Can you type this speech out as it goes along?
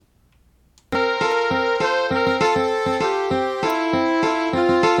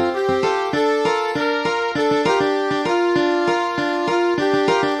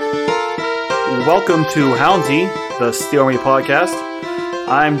welcome to Houndsy, the Steel Army podcast.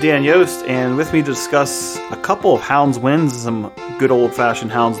 I'm Dan Yost, and with me to discuss a couple of Hounds wins, some good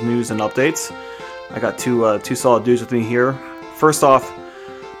old-fashioned Hounds news and updates. I got two solid dudes with me here. First off,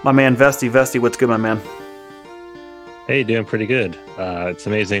 my man Vesty. Vesty, what's good, my man? Hey, doing pretty good. It's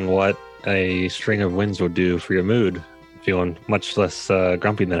amazing what a string of wins will do for your mood. Feeling much less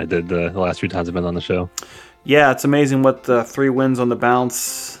grumpy than I did the last few times I've been on the show. Yeah, it's amazing what 3 wins on the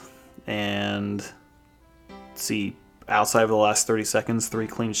bounce and see outside of the last 30 seconds, 3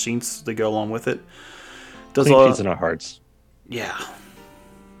 clean sheets to go along with it. Clean sheets in our hearts. Yeah.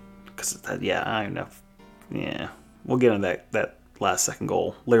 I don't know. Yeah. We'll get into that last second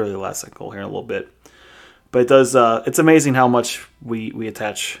goal, literally the last second goal here in a little bit. But it does. It's amazing how much we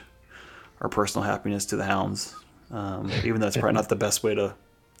attach our personal happiness to the Hounds, even though it's probably not the best way to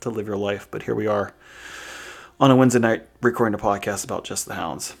live your life. But here we are on a Wednesday night recording a podcast about just the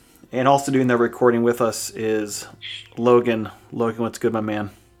Hounds. And also doing that recording with us is Logan. Logan, what's good, my man?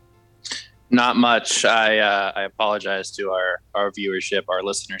 Not much. I apologize to our viewership, our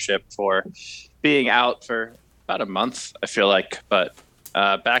listenership for being out for about a month, I feel like. But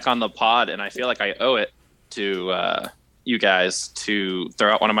back on the pod, and I feel like I owe it to you guys to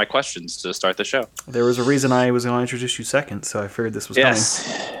throw out one of my questions to start the show. There was a reason I was going to introduce you second, so I figured this was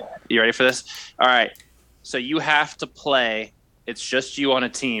coming. You ready for this? All right. So you have to play. It's just you on a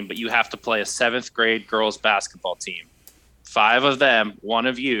team, but you have to play a 7th grade girls basketball team. 5 of them, 1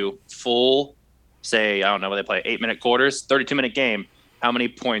 of you, full, say, I don't know, what they play, 8-minute quarters, 32-minute game. How many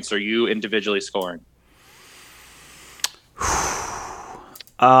points are you individually scoring?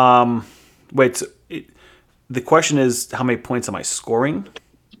 Wait, so the question is, how many points am I scoring?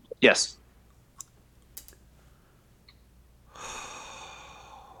 Yes.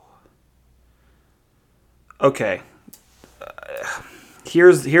 Okay.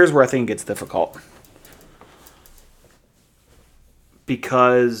 Here's where I think it gets difficult.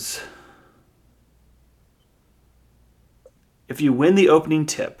 Because if you win the opening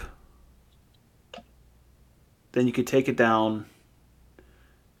tip, then you could take it down,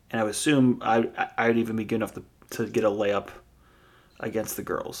 and I would assume I'd even be good enough to get a layup against the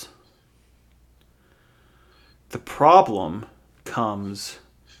girls. The problem comes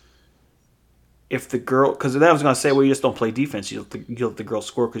if the girl, because then I was going to say, well, you just don't play defense. You let the girls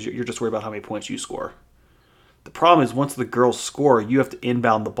score because you're just worried about how many points you score. The problem is once the girls score, you have to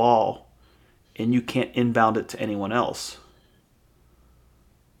inbound the ball, and you can't inbound it to anyone else.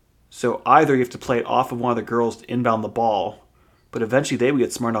 So either you have to play it off of one of the girls to inbound the ball, but eventually they would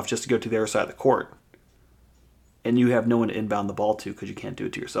get smart enough just to go to the other side of the court, and you have no one to inbound the ball to because you can't do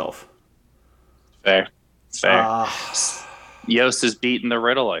it to yourself. Fair. Yost is beating the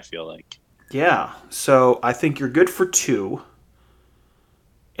riddle, I feel like. Yeah, so I think you're good for 2,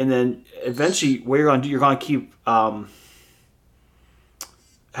 and then eventually what you're going to keep having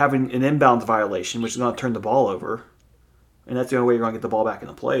an inbounds violation, which is going to turn the ball over, and that's the only way you're going to get the ball back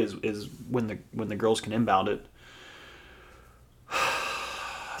into play is when the girls can inbound it.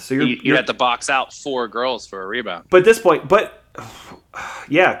 So you have to box out 4 girls for a rebound. But at this point,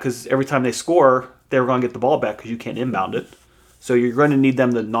 yeah, because every time they score, they're going to get the ball back because you can't inbound it. So you're going to need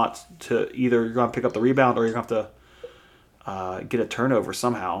them to either you're going to pick up the rebound or you're going to have to get a turnover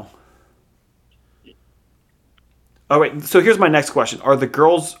somehow. All right. So here's my next question: Are the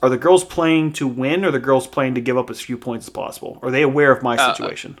girls playing to win, or are the girls playing to give up as few points as possible? Are they aware of my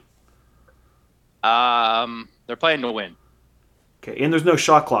situation? They're playing to win. Okay, and there's no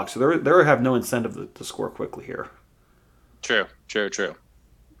shot clock, so they have no incentive to score quickly here. True.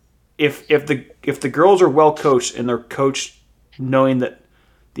 If the girls are well coached and they're coached knowing that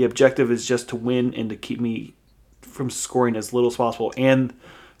the objective is just to win and to keep me from scoring as little as possible, and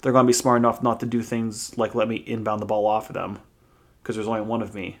they're going to be smart enough not to do things like let me inbound the ball off of them because there's only one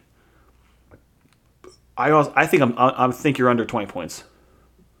of me. I think you're under 20 points.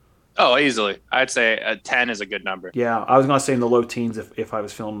 Oh, easily. I'd say a 10 is a good number. Yeah, I was going to say in the low teens if I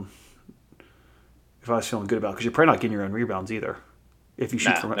was feeling good about it, because you're probably not getting your own rebounds either if you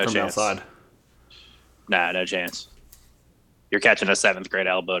shoot from the outside. Nah, no chance. You're catching a 7th grade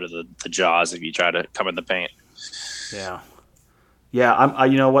elbow to the jaws if you try to come in the paint. Yeah. I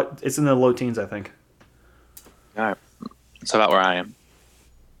you know what? It's in the low teens, I think. All right. That's about where I am.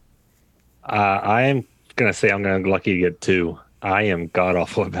 I am gonna say I'm gonna lucky to get 2. I am god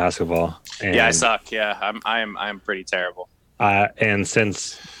awful at basketball. And, yeah, I suck. Yeah, I'm pretty terrible. And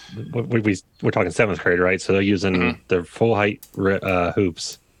since we're talking 7th grade, right? So they're using their full height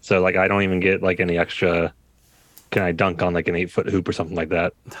hoops. So like I don't even get like any extra. Can I dunk on like an 8-foot hoop or something like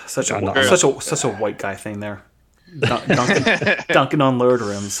that? Such a white guy thing there. Dunking on load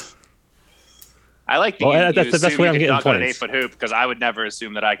rims. I like that that's the best way I'm getting dunk on an points. 8-foot hoop because I would never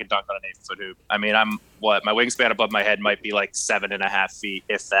assume that I could dunk on an 8-foot hoop. I mean, my wingspan above my head might be like 7.5 feet,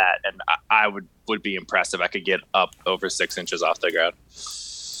 if that, and I would be impressed if I could get up over 6 inches off the ground.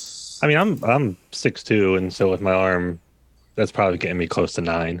 I mean, I'm 6'2", and so with my arm, that's probably getting me close to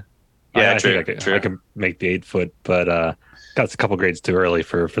 9. Yeah, I true. think I could make the 8-foot, but got a couple grades too early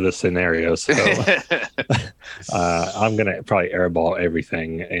for this scenario. So I'm gonna probably airball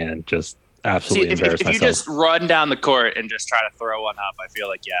everything and just absolutely embarrass if myself. you just run down the court and just try to throw one up, I feel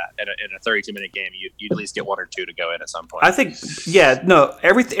like in a 32-minute game, you'd at least get 1 or 2 to go in at some point. I think,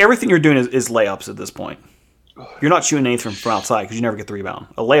 everything you're doing is layups at this point. You're not shooting anything from outside because you never get the rebound.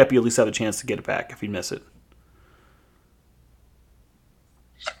 A layup, you at least have a chance to get it back if you miss it.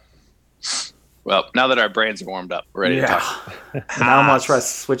 Well, now that our brains are warmed up, we're ready to talk. Now I'm gonna try to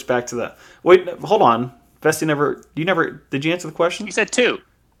switch back to that. Wait, hold on. Vesty did you answer the question? You said 2.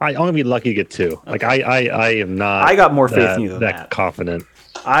 I only be lucky to get 2. Like I am not. I got more faith in you than that confident.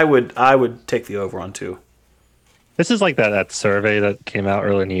 I would take the over on 2. This is like that survey that came out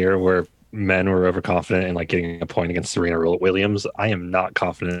early in the year where men were overconfident in like getting a point against Serena Williams. I am not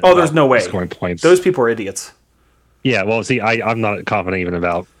confident. Oh, there's no way scoring points. Those people are idiots. Yeah, well, see, I'm not confident even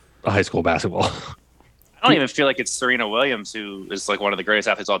about high school basketball. I don't even feel like it's Serena Williams who is like one of the greatest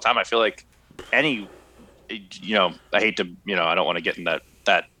athletes of all time. I feel like I hate to, I don't want to get in that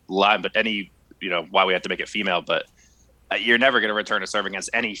line, but why we have to make it female, but you're never going to return a serve against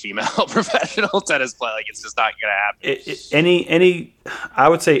any female professional tennis player. Like, it's just not going to happen. I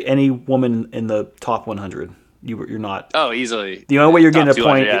would say any woman in the top 100, you're not. Oh, easily. The only way you're getting a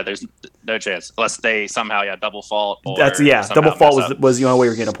point. Yeah, there's no chance unless they somehow double fault. Or double fault was the only way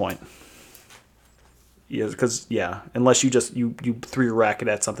you're getting a point. Yeah, because unless you threw your racket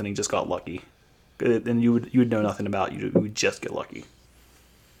at something and you just got lucky, then you would know nothing about you would just get lucky.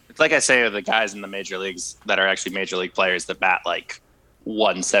 It's like I say of the guys in the major leagues that are actually major league players that bat like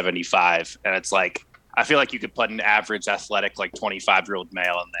 175, and it's like I feel like you could put an average athletic like 25-year-old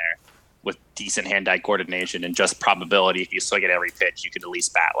male in there with decent hand-eye coordination and just probability. If you swing at every pitch, you could at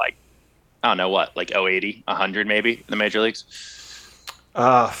least bat like I don't know what, like 080, 100 maybe in the major leagues.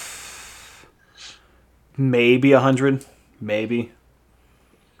 Maybe 100, maybe.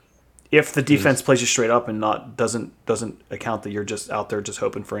 If the defense plays you straight up and doesn't account that you're just out there just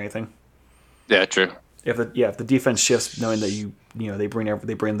hoping for anything. Yeah, true. If the defense shifts, knowing that they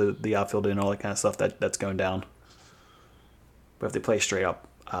bring the outfield in and all that kind of stuff, that's going down. But if they play straight up,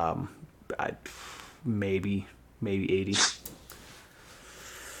 maybe 80.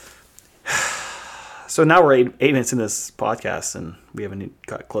 So now we're 8 minutes in this podcast and we haven't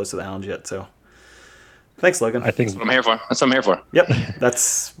got close to the Hounds yet. So thanks, Logan. I think that's what I'm here for. Yep,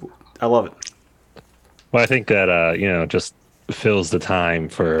 I love it. Well, I think that just fills the time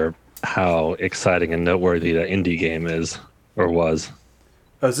for how exciting and noteworthy the indie game is or was.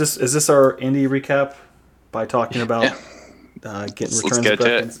 Oh, is this our indie recap by talking about getting returns? Let's go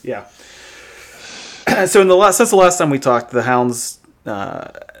to it. Yeah. So since the last time we talked, the Hounds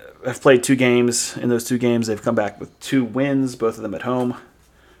have played 2 games. In those 2 games, they've come back with 2 wins, both of them at home.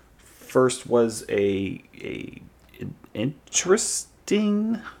 First was a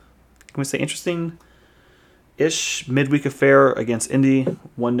interesting. Can we say interesting-ish midweek affair against Indy?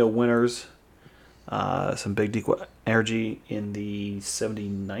 1-0 winners. Some big decoy energy in the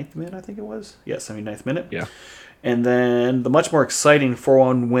 79th minute, I think it was. Yeah, 79th minute. Yeah. And then the much more exciting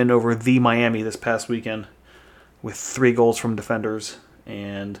 4-1 win over the Miami this past weekend with 3 goals from defenders.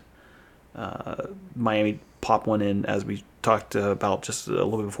 And Miami popped one in, as we talked about just a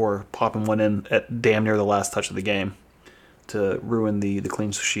little bit before, popping one in at damn near the last touch of the game to ruin the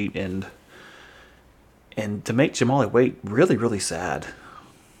clean sheet and to make Jamali wait really, really sad.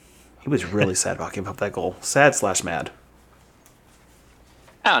 He was really sad about giving up that goal. Sad/mad.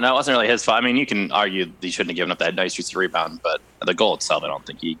 I don't know. It wasn't really his fault. I mean, you can argue he shouldn't have given up that nice juicy rebound, but the goal itself, I don't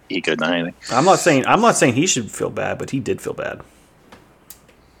think he could have done anything. I'm not saying he should feel bad, but he did feel bad.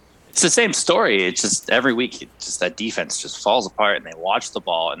 It's the same story. It's just every week, that defense just falls apart, and they watch the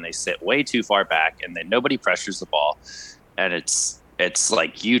ball, and they sit way too far back, and then nobody pressures the ball, and it's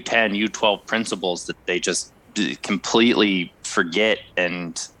like U10, U12 principles that they just completely forget,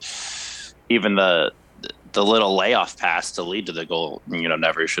 and even the little layoff pass to lead to the goal,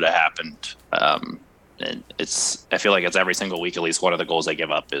 never should have happened. And I feel like it's every single week, at least one of the goals they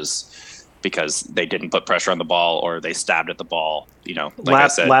give up is because they didn't put pressure on the ball or they stabbed at the ball. I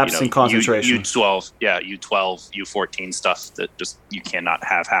said, lapse in concentration. U12, U12, U14 stuff that just you cannot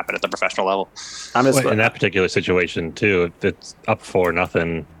have happen at the professional level. In that particular situation too, if it's up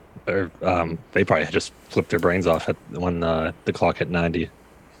 4-0, or they probably just flipped their brains off when the clock hit 90.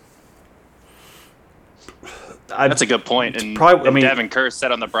 That's a good point. And, Devin Kerr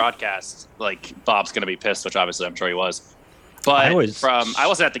said on the broadcast, like, Bob's going to be pissed, which obviously I'm sure he was. But I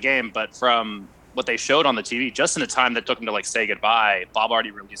wasn't at the game, but from what they showed on the TV, just in the time that took him to like say goodbye, Bob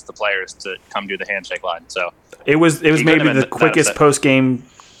already released the players to come do the handshake line. So it was maybe the quickest post game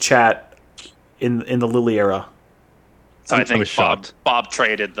chat in the Lily era. So I think Bob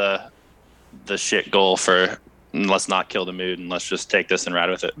traded the shit goal for let's not kill the mood and let's just take this and ride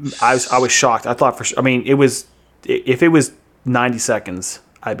with it. I was shocked. I thought for sure. I mean, if it was 90 seconds,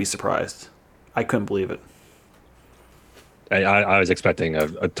 I'd be surprised. I couldn't believe it. I was expecting a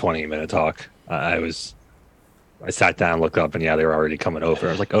 20-minute talk. I sat down, looked up, and they were already coming over.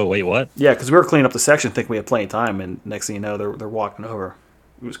 I was like, oh, wait, what? Yeah, because we were cleaning up the section thinking we had plenty of time, and next thing you know, they're walking over.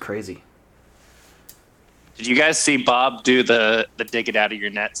 It was crazy. Did you guys see Bob do the dig it out of your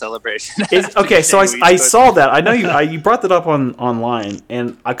net celebration? Okay, so I saw that. I know you brought that up online,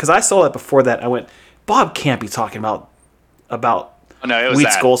 and because I saw that before that, I went, Bob can't be talking about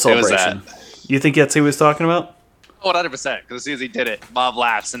Wheat's goal celebration. You think that's who he was talking about? 100%. Because as soon as he did it, Bob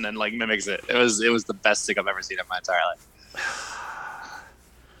laughs and then like mimics it. It was the best thing I've ever seen in my entire life.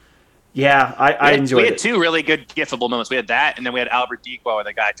 Yeah, I enjoyed it. We had two really good giftable moments. We had that, and then we had Albert Dequa where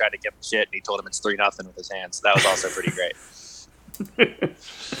the guy tried to give him shit, and he told him it's 3-0 with his hands. So that was also pretty great.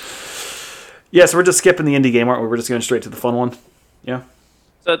 Yeah, so we're just skipping the indie game, aren't we? We're just going straight to the fun one. Yeah.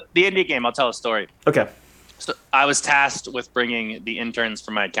 So the indie game, I'll tell a story. Okay. So I was tasked with bringing the interns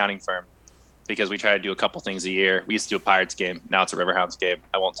from my accounting firm because we try to do a couple things a year. We used to do a Pirates game. Now it's a Riverhounds game.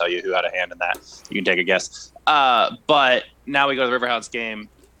 I won't tell you who had a hand in that. You can take a guess. But now we go to the Riverhounds game.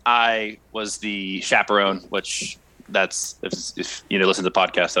 I was the chaperone, which that's if you listen to the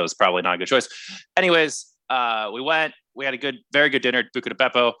podcast, that was probably not a good choice. Anyways, we went. We had a very good dinner at Buca de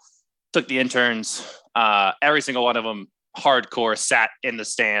Beppo. Took the interns. Every single one of them hardcore sat in the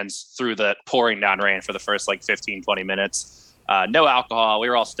stands through the pouring down rain for the first like 15, 20 minutes. No alcohol. We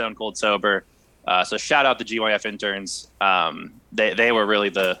were all stone cold sober. So shout out the GYF interns. They were really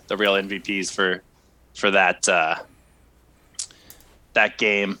the real MVPs for that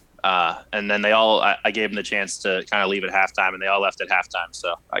game. And then I gave them the chance to kind of leave at halftime, and they all left at halftime.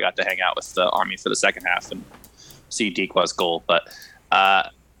 So I got to hang out with the Army for the second half and see Dequa's goal. But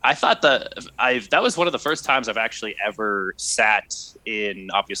I thought that was one of the first times I've actually ever sat in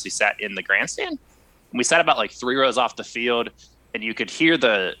the grandstand. And we sat about like 3 rows off the field, and you could hear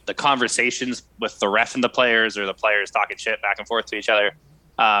the conversations with the ref and the players, or the players talking shit back and forth to each other.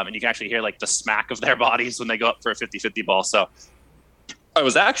 And you can actually hear like the smack of their bodies when they go up for a 50-50 ball. So it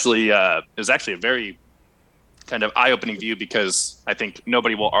was actually a very kind of eye-opening view, because I think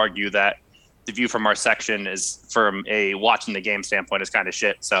nobody will argue that the view from our section is, from a watching the game standpoint, is kind of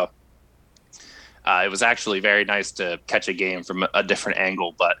shit. So it was actually very nice to catch a game from a different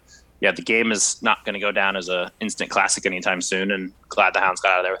angle. But yeah, the game is not going to go down as a instant classic anytime soon, and glad the Hounds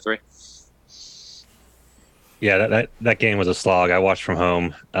got out of there with 3. Yeah, that game was a slog. I watched from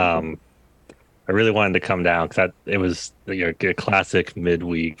home. I really wanted to come down because it was a classic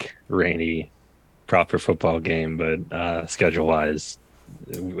midweek rainy proper football game, but schedule-wise,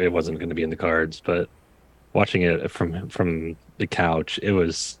 it wasn't going to be in the cards. But watching it from the couch, it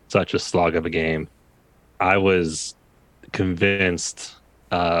was such a slog of a game. I was convinced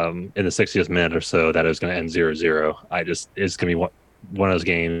in the 60th minute or so that it was going to end 0-0. It's going to be one of those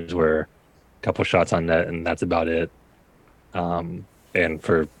games where a couple shots on net and that's about it. And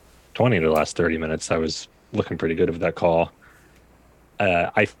for 20 of the last 30 minutes, I was looking pretty good with that call.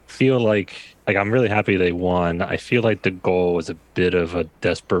 I feel like I'm really happy they won. I feel like the goal was a bit of a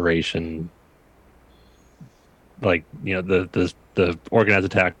desperation. Like, the organized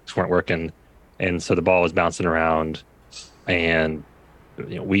attacks weren't working, and so the ball was bouncing around, and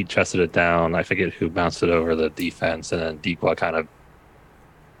Wheat chested it down. I forget who bounced it over the defense, and then Dequa kind of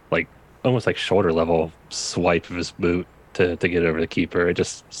almost like shoulder level swipe of his boot to get over the keeper. It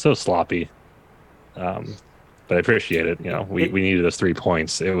just so sloppy. But I appreciate it. We needed those 3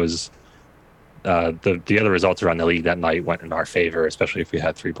 points. It was the other results around the league that night went in our favor, especially if we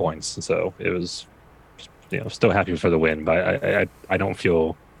had 3 points. So it was, still happy for the win, but I don't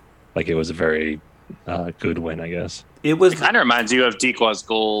feel like it was a very good win, I guess. It kind of reminds you of Dequa's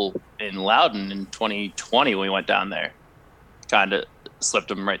goal in Loudon in 2020 when we went down there. Kind of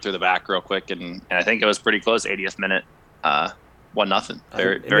slipped him right through the back real quick, and I think it was pretty close, 80th minute. 1-0.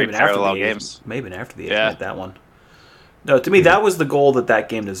 Very parallel games. Maybe after the 80th minute, that one. No, to me, that was the goal that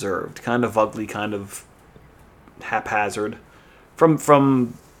game deserved. Kind of ugly, kind of haphazard. From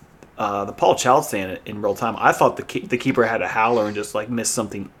the Paul Child stand in real time, I thought the keeper had a howler and just missed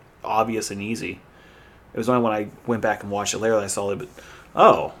something obvious and easy. It was only when I went back and watched it later that I saw it. But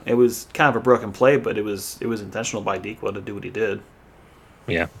Oh, it was kind of a broken play, but it was intentional by Dikwa to do what he did.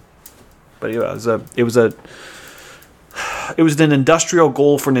 Yeah. But yeah, it was an industrial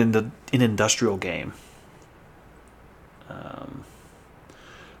goal for an industrial game.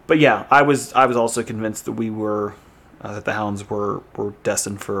 But yeah, I was also convinced that we were that the Hounds were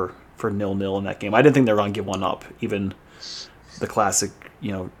destined for 0-0 in that game. I didn't think they were going to give one up, even the classic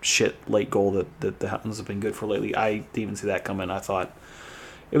shit late goal that the Hounds have been good for lately. I didn't even see that coming. I thought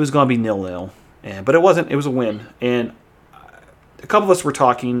it was going to be 0-0, but it wasn't. It was a win, and a couple of us were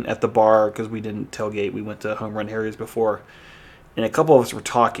talking at the bar because we didn't tailgate. We went to Home Run Harry's before, and a couple of us were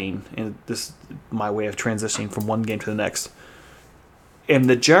talking, and this is my way of transitioning from one game to the next. And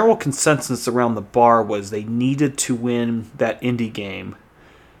the general consensus around the bar was they needed to win that Indy game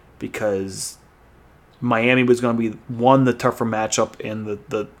because Miami was going to be the tougher matchup and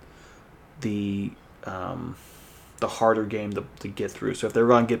the harder game to get through. So if they were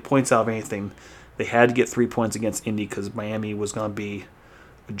going to get points out of anything, they had to get 3 points against Indy because Miami was going to be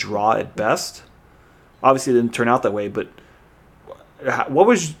a draw at best. Obviously, it didn't turn out that way, but what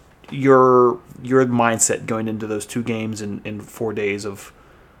was your mindset going into those two games in 4 days of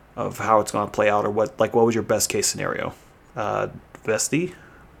how it's going to play out, or what was your best case scenario? Vesti?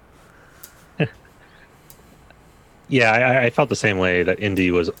 Yeah, I felt the same way that Indy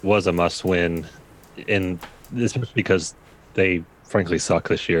was a must win, and especially because they frankly suck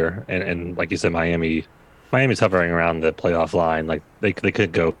this year, and like you said, Miami's hovering around the playoff line. Like they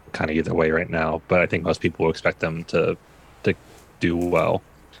could go kind of either way right now, but I think most people will expect them to do well.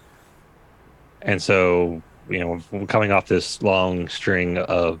 And so, we're coming off this long string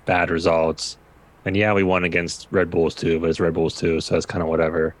of bad results, and yeah, we won against Red Bulls too, but it's Red Bulls too, so it's kind of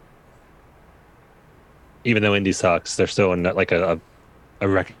whatever. Even though Indy sucks, they're still like a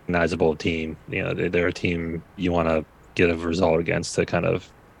recognizable team. They're a team you want to get a result against to kind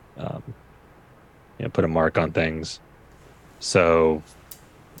of put a mark on things. So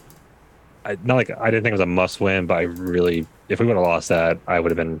I didn't think it was a must win, but if we would have lost that, I would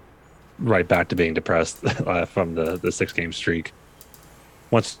have been right back to being depressed from the 6-game streak.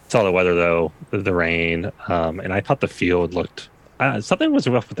 Once saw the weather though, the rain, and I thought the field looked. Something was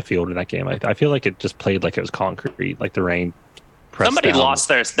rough with the field in that game. I feel like it just played like it was concrete, like the rain pressed Somebody down. lost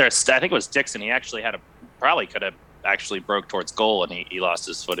their. I think it was Dixon. He actually probably could have actually broke towards goal, and he lost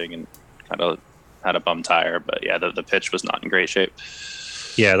his footing and kind of had a bum tire. But yeah, the pitch was not in great shape.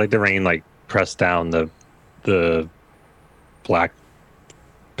 Yeah, like the rain pressed down the black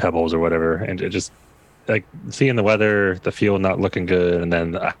pebbles or whatever, and it just seeing the weather, the field not looking good, and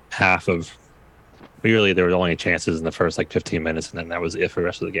then half of. Really, there were only chances in the first 15 minutes, and then that was it for the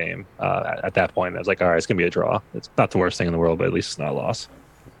rest of the game. At that point, I was like, all right, it's going to be a draw. It's not the worst thing in the world, but at least it's not a loss.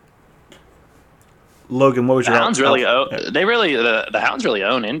 Logan, what was your... The Hounds the Hounds really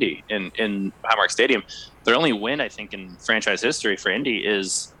own Indy in Highmark Stadium. Their only win, I think, in franchise history for Indy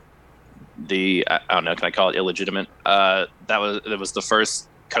is I don't know, can I call it illegitimate? It was the first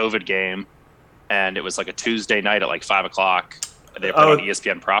COVID game, and it was a Tuesday night at 5 o'clock. They put on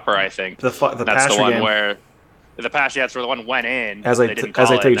ESPN proper, I think. That's the one game. Where the Pasher, that's where the one went in. As I take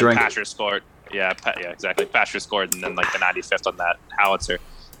a drink. Pasher scored. Yeah, exactly. Pasher scored, and then the 95th on that howitzer.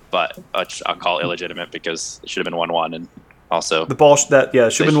 But I'll call it illegitimate because it should have been 1-1, and also the ball should have been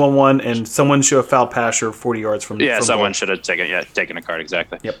 1-1, and someone should have fouled Pasher 40 yards from. Yeah, from someone goal. should have taken a card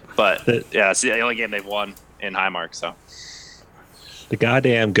exactly. Yep. But it's the only game they've won in Highmark, so. The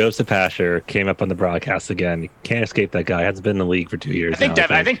goddamn Ghost of Pasher came up on the broadcast again. You can't escape that guy. Hasn't been in the league for 2 years.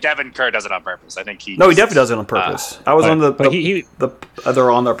 I think Devin Kerr does it on purpose. I think he definitely does it on purpose. I was on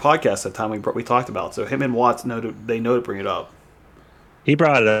they're on their podcast at the time we talked about. So him and Watts know to bring it up. He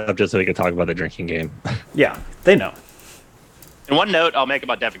brought it up just so we could talk about the drinking game. Yeah, they know. And one note I'll make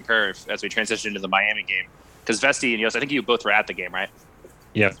about Devin Kerr as we transition into the Miami game, because Vesti and Yost, I think you both were at the game, right?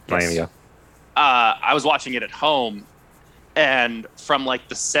 Yeah, Miami. Yeah. I was watching it at home. And from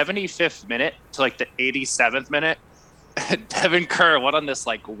the 75th minute to the 87th minute, Devin Kerr went on this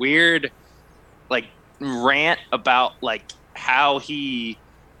weird rant about how he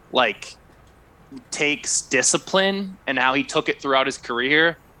takes discipline and how he took it throughout his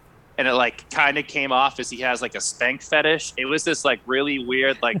career, and it kind of came off as he has a spank fetish. It was this really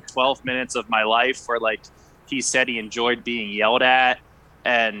weird 12 minutes of my life where he said he enjoyed being yelled at.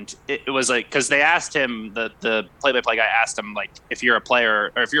 And it was because they asked him, the play-by-play guy asked him, if you're a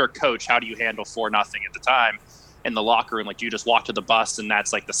player or if you're a coach, how do you handle 4-0 at the time in the locker room? Do you just walk to the bus and that's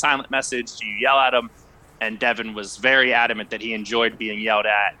the silent message? Do you yell at him? And Devin was very adamant that he enjoyed being yelled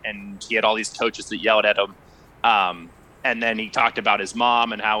at, and he had all these coaches that yelled at him. And then he talked about his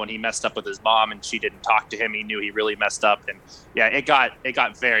mom and how when he messed up with his mom and she didn't talk to him, he knew he really messed up. And yeah, it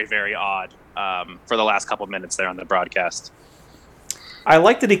got very, very odd for the last couple of minutes there on the broadcast. I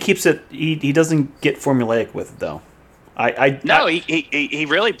like that he keeps it. He doesn't get formulaic with it though. He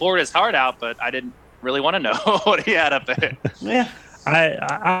really poured his heart out, but I didn't really want to know what he had up there. Yeah,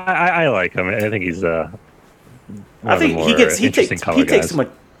 I like him. I think he's I think he takes guys. too much.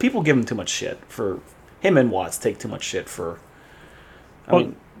 People give him too much shit for him, and Watts take too much shit for. I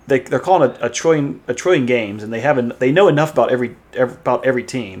mean, they're calling it a trillion games, and they know enough about every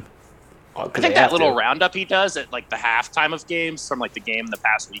team. I think that little roundup he does at like the halftime of games from like the game the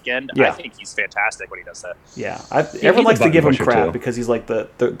past weekend. Yeah. I think he's fantastic when he does that. Yeah, everyone likes to give him crap too. Because he's like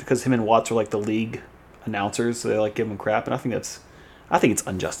because him and Watts are like the league announcers, so they like give him crap, and I think it's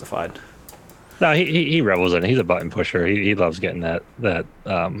unjustified. No, he revels in it. He's a button pusher. He loves getting that.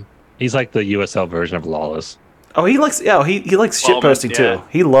 He's like the USL version of Lawless. Oh, he likes shit posting too.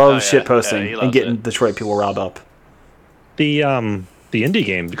 He loves shit posting and getting Detroit people riled up. The indie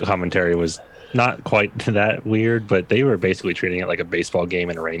game commentary was not quite that weird, but they were basically treating it like a baseball game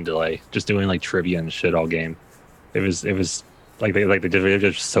in a rain delay, just doing like trivia and shit all game. It was like they were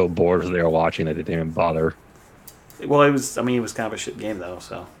just so bored when they were watching that they didn't even bother. Well, it was kind of a shit game though,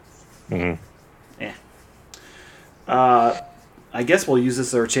 so. Mm-hmm. Yeah. I guess we'll use this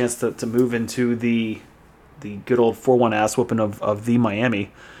as our chance to move into the good old 4-1 ass whooping of the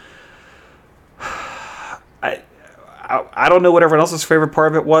Miami. I don't know what everyone else's favorite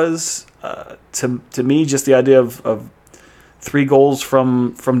part of it was. To me, just the idea of 3 goals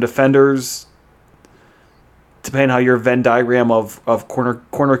from defenders, depending how your Venn diagram of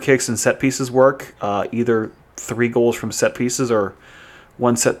corner kicks and set pieces work, either 3 goals from set pieces or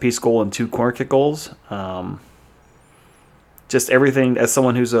 1 set piece goal and 2 corner kick goals. Just everything. As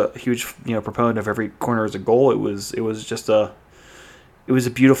someone who's a huge proponent of every corner as a goal, it was a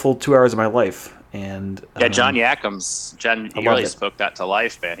beautiful 2 hours of my life. And John Yakim's he really spoke that to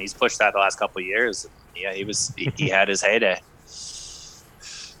life, man. He's pushed that the last couple of years. Yeah, he had his heyday.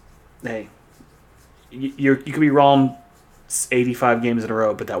 Hey, you could be wrong 85 games in a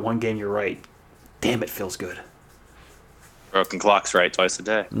row, but that one game you're right. Damn, it feels good. Broken clock's right twice a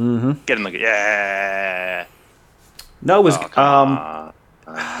day. Mm-hmm. Get in the yeah. No, it was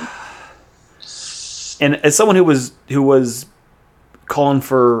and as someone who was calling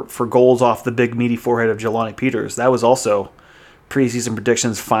for goals off the big meaty forehead of Jelani Peters, that was also preseason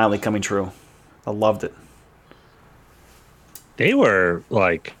predictions finally coming true. I loved it. They were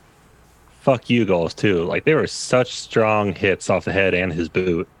like fuck you goals too. Like they were such strong hits off the head and his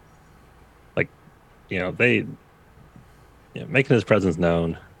boot. Like, making his presence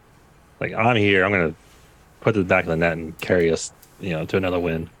known. Like, I'm here, I'm gonna put the back of the net and carry us, to another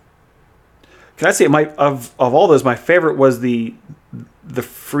win. Can I say of all those, my favorite was the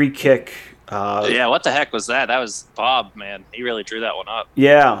free kick. What the heck was that? That was Bob, man. He really drew that one up.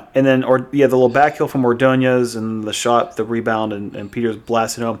 Yeah, and then the little back heel from Ordonez and the shot, the rebound, and Peters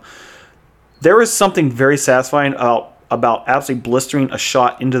blasting home. There is something very satisfying about absolutely blistering a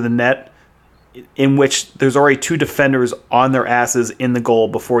shot into the net in which there's already 2 defenders on their asses in the goal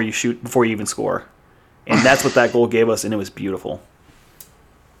before you even score. And that's what that goal gave us, and it was beautiful.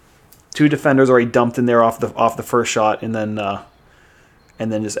 2 defenders already dumped in there off the first shot, and then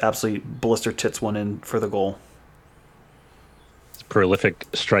just absolutely blister tits one in for the goal. Prolific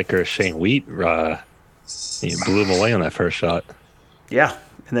striker Shane Wheat, he blew him away on that first shot. Yeah,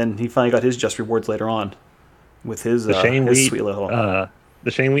 and then he finally got his just rewards later on with his sweet little. The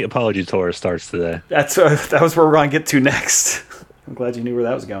Shane Wheat apology tour starts today. That was where we're going to get to next. I'm glad you knew where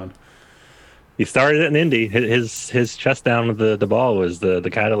that was going. He started it in Indy. His chest down with the ball was the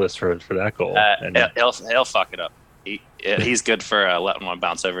catalyst for that goal. He'll fuck it up. He's good for letting one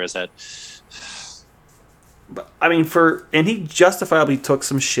bounce over his head. But, I mean, and he justifiably took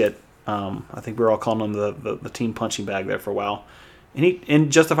some shit. I think we were all calling him the team punching bag there for a while,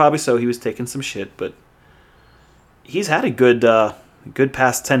 and justifiably so. He was taking some shit, but he's had a good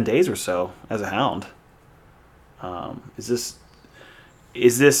past 10 days or so as a Hound.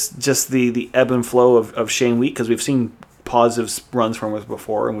 Is this just the ebb and flow of Shane Wheat? Because we've seen positive runs from him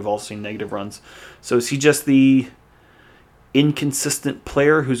before, and we've also seen negative runs. So is he just the inconsistent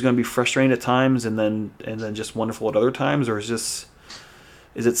player who's going to be frustrating at times and then just wonderful at other times, or is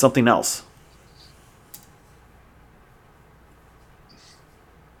it something else?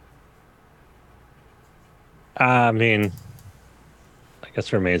 I mean, I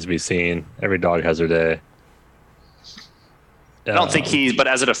guess remains to be seen. Every dog has their day. I don't think but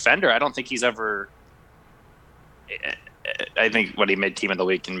as a defender, I don't think he's ever. I think when he made team of the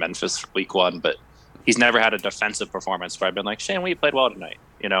week in Memphis week 1, but he's never had a defensive performance where I've been like, Shane Wheat played well tonight.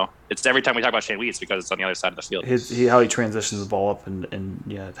 It's every time we talk about Shane Wheat, it's because it's on the other side of the field. How he transitions the ball up and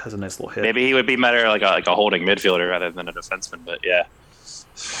yeah, it has a nice little hit. Maybe he would be better like a holding midfielder rather than a defenseman, but yeah.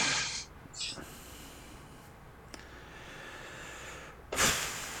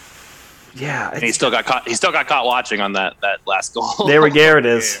 Yeah, and he still got caught watching on that last goal. There it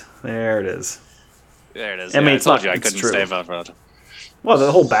is. There it is. There it is. I mean, I told you I couldn't save up for it. Well, the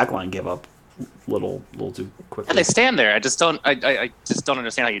whole back line gave up little too quickly. Yeah, they stand there. I just don't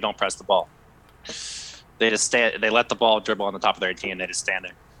understand how you don't press the ball. They just stand. They let the ball dribble on the top of their team. They just stand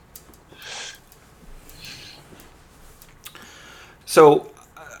there. So,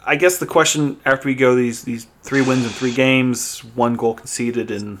 I guess the question after we go these 3 wins in 3 games, 1 goal conceded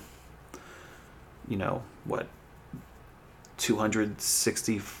in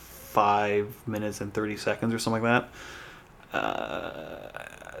 265 minutes and 30 seconds or something like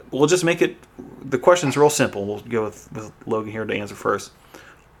that. We'll just make it. The question's real simple. We'll go with Logan here to answer first.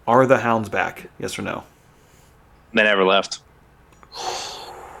 Are the Hounds back? Yes or no? They never left.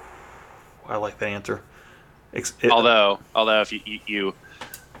 I like that answer. Although if you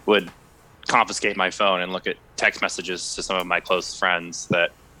would confiscate my phone and look at text messages to some of my close friends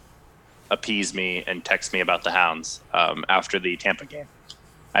that appease me and text me about the Hounds after the Tampa game,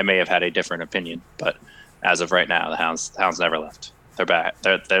 I may have had a different opinion. But as of right now, the Hounds never left. They're back.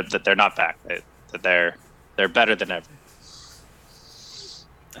 They're not back. They're better than ever.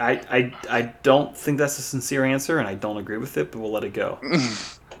 I don't think that's a sincere answer, and I don't agree with it, but we'll let it go.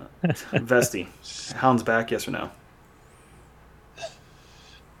 Vesty, Hounds back, yes or no?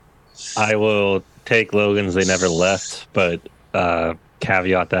 I will take Logan's they never left, but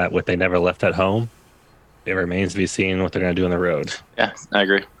caveat that with they never left at home. It remains to be seen what they're going to do on the road. Yeah, I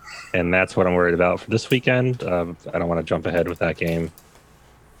agree. And that's what I'm worried about for this weekend. I don't want to jump ahead with that game,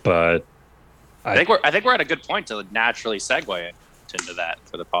 but I think we're at a good point to naturally segue into that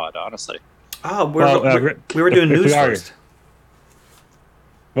for the pod. Honestly. Oh, we were doing news first.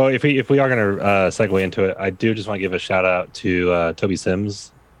 Well, if we are going to segue into it, I do just want to give a shout out to Toby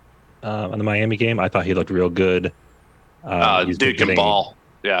Sims on the Miami game. I thought he looked real good. Dude can ball.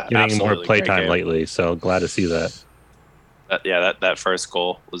 Yeah, getting more playtime lately. So glad to see that. That first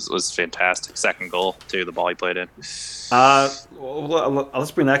goal was fantastic. Second goal too, the ball he played in. Well,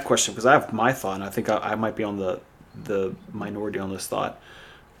 let's bring that question because I have my thought. And I think I might be on the minority on this thought.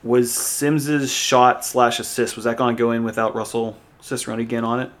 Was Sims's shot / assist, was that going to go in without Russell Cicerone again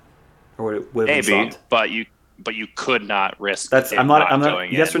on it, or would it maybe? But you could not risk. I'm not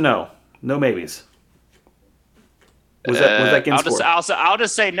going. Yes or no? No maybes. Was that game scored? I'll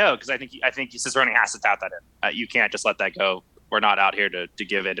just say no because I think Cicerone has to tap that in. You can't just let that go. We're not out here to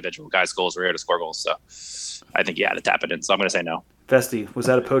give individual guys goals. We're here to score goals. So I think you had to tap it in. So I'm going to say no. Vesty, was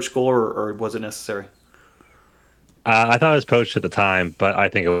that a poached goal or was it necessary? I thought it was poached at the time, but I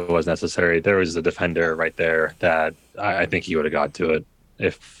think it was necessary. There was a defender right there that I think he would have got to it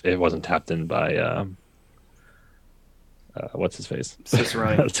if it wasn't tapped in by what's his face?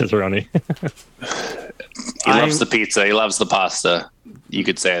 Cicerone. Cicerone. He loves the pizza. He loves the pasta. You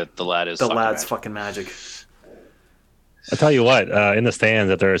could say that the lad's fucking magic. I tell you what, in the stands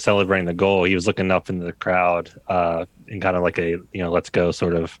that they're celebrating the goal, he was looking up into the crowd in kind of like a let's go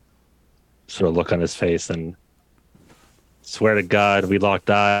sort of look on his face, and swear to God, we locked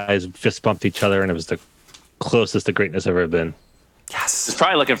eyes, fist bumped each other, and it was the closest to greatness I've ever been. Yes, he's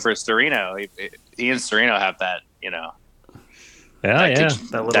probably looking for Storino. He and Storino have that,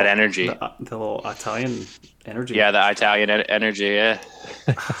 that energy, the little Italian energy. Yeah, the Italian energy. Yeah.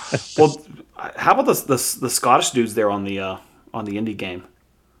 Well, how about the Scottish dudes there on the indie game?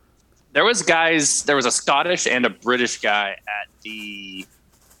 There was a Scottish and a British guy at the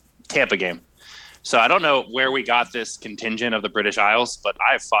Tampa game. So I don't know where we got this contingent of the British Isles, but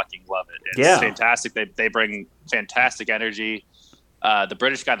I fucking love it. It's fantastic. They bring fantastic energy. The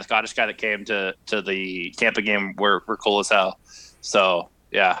British guy, the Scottish guy that came to the Tampa game were cool as hell. So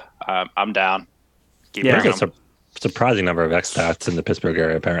yeah, I'm down. There's a surprising number of expats in the Pittsburgh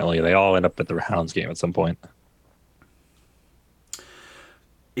area. Apparently, they all end up at the Hounds game at some point.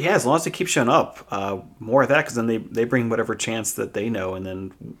 Yeah, as long as they keep showing up, more of that, because then they bring whatever chance that they know, and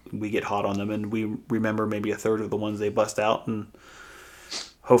then we get hot on them, and we remember maybe a third of the ones they bust out, and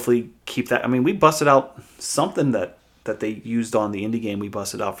hopefully keep that. I mean, we busted out something that they used on the indie game. We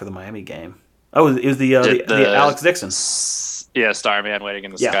busted out for the Miami game. Oh, it was the Alex Dixon. Yeah, Starman waiting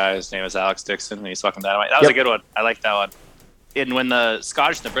in the sky. His name is Alex Dixon, and he's fucking dynamite. That was a good one. I like that one. And when the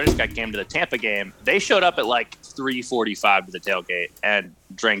Scottish and the British guy came to the Tampa game, they showed up at like 3:45 to the tailgate and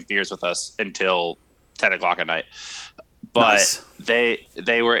drank beers with us until 10 o'clock at night. But they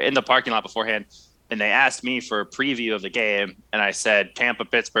were in the parking lot beforehand. and they asked me for a preview of the game, and I said, Tampa,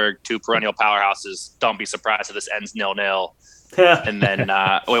 Pittsburgh, 2 perennial powerhouses. Don't be surprised if this ends 0-0. And then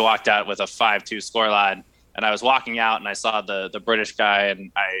we walked out with a 5-2 scoreline. And I was walking out, and I saw the British guy,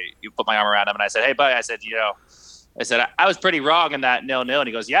 and you put my arm around him, and I said, hey, buddy, I said, I was pretty wrong in that 0-0. And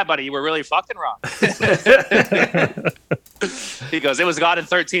he goes, yeah, buddy, you were really fucking wrong. He goes, it was gone in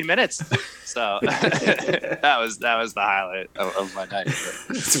 13 minutes. So that was the highlight of my night.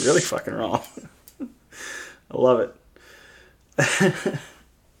 It's really fucking wrong. I love it.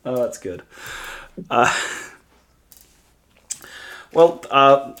 Oh, that's good.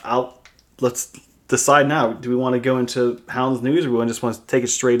 Let's decide now. Do we want to go into Hounds news, or we just want to take it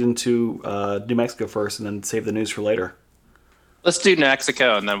straight into New Mexico first, and then save the news for later? Let's do New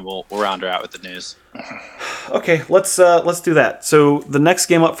Mexico, and then we'll round her out with the news. Okay, let's do that. So the next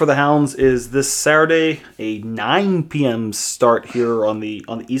game up for the Hounds is this Saturday, a 9 p.m. start here on the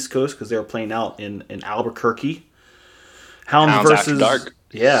East Coast, because they're playing out in Albuquerque. Hounds versus After Dark.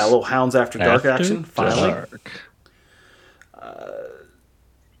 Yeah, a little Hounds After Dark action. Finally,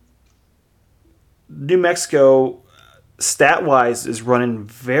 New Mexico, stat-wise, is running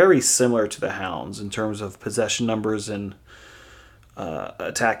very similar to the Hounds in terms of possession numbers and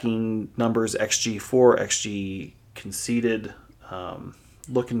attacking numbers, XG for, XG conceded,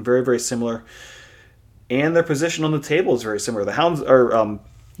 looking very, very similar. And their position on the table is very similar. The Hounds are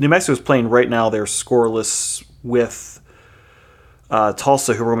New Mexico is playing right now. They're scoreless with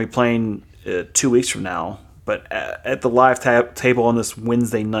Tulsa, who we're going to be playing 2 weeks from now. But at the live table on this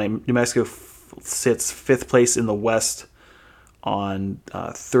Wednesday night, New Mexico sits 5th place in the West on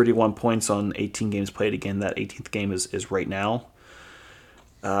 31 points on 18 games played. Again, that 18th game is right now.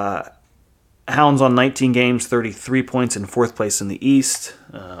 Hounds on 19 games, 33 points in 4th place in the East.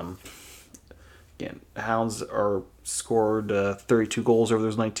 Again, Hounds are scored 32 goals over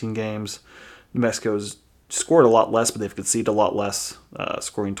those 19 games. New Mexico's scored a lot less, but they've conceded a lot less,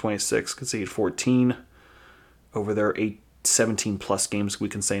 scoring 26, conceded 14 over their 17-plus games, we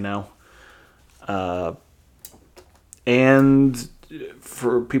can say now. And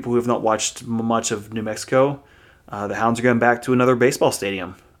for people who have not watched much of New Mexico, the Hounds are going back to another baseball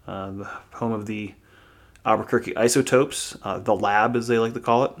stadium, the home of the Albuquerque Isotopes. The Lab, as they like to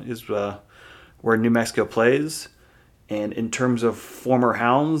call it, is where New Mexico plays. And in terms of former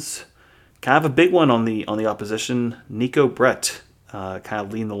Hounds, kind of a big one on the opposition. Nico Brett kind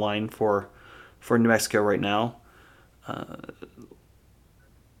of leading the line for New Mexico right now.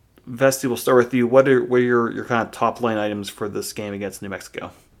 Vesti, we'll start with you. What are your kind of top line items for this game against New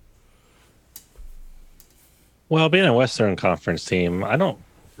Mexico? Well, being a Western Conference team, I don't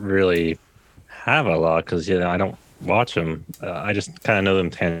really have a lot because I don't watch them. I just kind of know them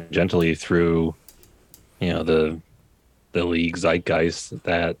tangentially through the league zeitgeist.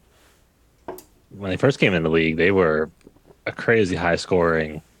 That when they first came in the league, they were a crazy high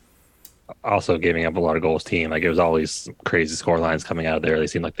scoring, also giving up a lot of goals team. Like, it was always crazy score lines coming out of there. They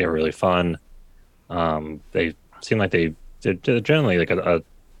seemed like they were really fun. They seemed like they're generally like a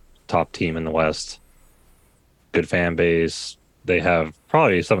top team in the West. Good fan base. They have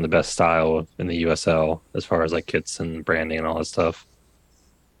probably some of the best style in the USL as far as like kits and branding and all that stuff.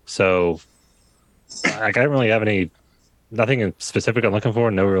 So I don't really have nothing specific I'm looking for.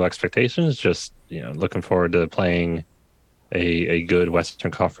 No real expectations. Just looking forward to playing a good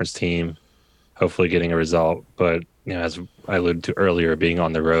Western Conference team. Hopefully getting a result. But as I alluded to earlier, being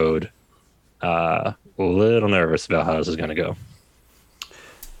on the road, a little nervous about how this is going to go.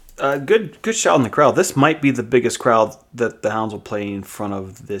 Good shout in the crowd. This might be the biggest crowd that the Hounds will play in front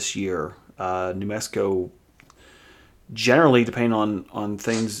of this year. New Mexico, generally, depending on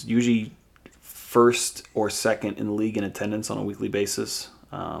things, usually first or second in the league in attendance on a weekly basis.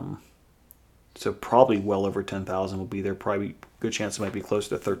 So probably well over 10,000 will be there. Probably a good chance it might be close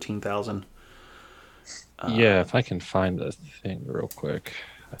to 13,000. Yeah, if I can find the thing real quick.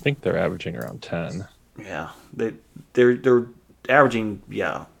 I think they're averaging around 10. Yeah, they're averaging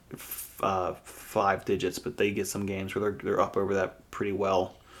 5 digits, but they get some games where they're up over that pretty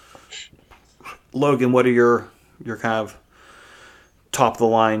well. Logan, what are your kind of top of the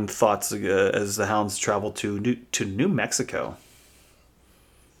line thoughts as the Hounds travel to New Mexico?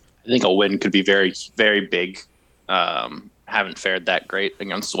 I think a win could be very, very big. Haven't fared that great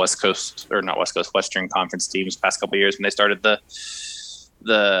against Western Conference teams past couple of years when they started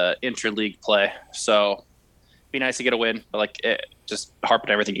the interleague play. So be nice to get a win, but just harp on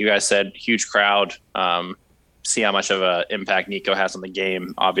everything you guys said. Huge crowd. See how much of an impact Nico has on the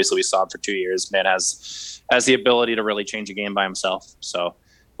game. Obviously, we saw him for 2 years. Man has the ability to really change a game by himself. So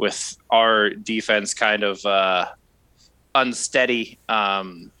with our defense kind of unsteady,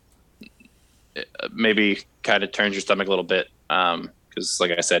 maybe kind of turns your stomach a little bit. Because,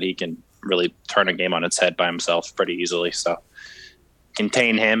 like I said, he can really turn a game on its head by himself pretty easily. So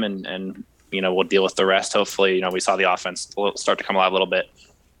contain him, and we'll deal with the rest. Hopefully, we saw the offense start to come alive a little bit.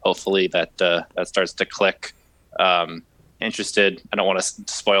 Hopefully that starts to click. Interested. I don't want to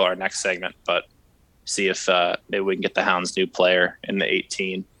spoil our next segment, but see if maybe we can get the Hounds' new player in the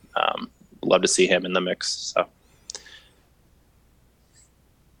 18. Love to see him in the mix. So.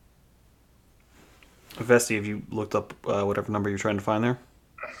 Vesti, have you looked up whatever number you're trying to find there?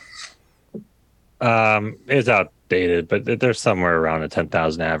 It's outdated, but they're somewhere around a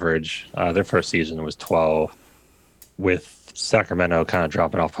 10,000 average. Their first season was 12, with Sacramento kind of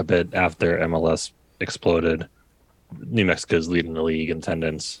dropping off a bit after MLS exploded. New Mexico's leading the league in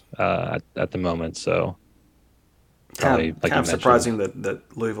attendance at the moment, so probably kind of surprising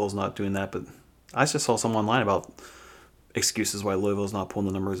that Louisville's not doing that. But I just saw some online about excuses why Louisville's not pulling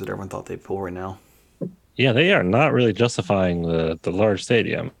the numbers that everyone thought they'd pull right now. Yeah, they are not really justifying the large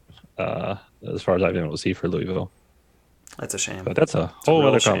stadium, as far as I've been able to see for Louisville. That's a shame. But that's a whole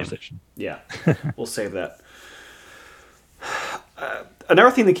other conversation. Yeah, we'll save that.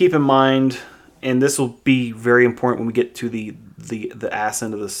 Another thing to keep in mind, and this will be very important when we get to the ass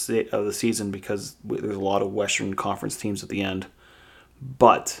end of the season, because there's a lot of Western Conference teams at the end.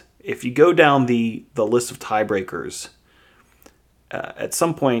 But if you go down the list of tiebreakers, at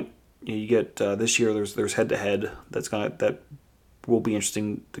some point you get this year there's head to head that will be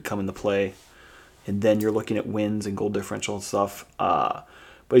interesting to come into play, and then you're looking at wins and goal differential and stuff. But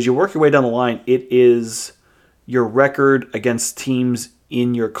as you work your way down the line, it is your record against teams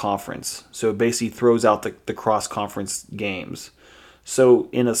in your conference. So it basically throws out the cross-conference games. So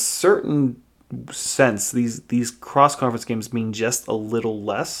in a certain sense, these cross-conference games mean just a little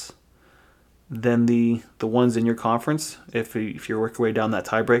less than the ones in your conference. If you're working your way down that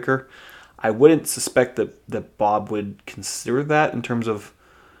tiebreaker, I wouldn't suspect that Bob would consider that in terms of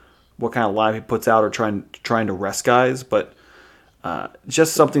what kind of line he puts out or trying to rest guys. But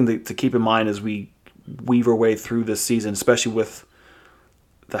just something to keep in mind as we weave our way through this season, especially with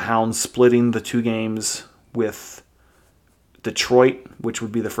the Hounds splitting the 2 games with Detroit, which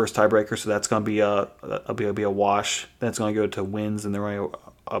would be the first tiebreaker. So that's going to be a wash. Then it's going to go to wins, and they're going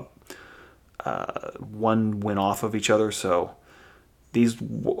to one win off of each other. So these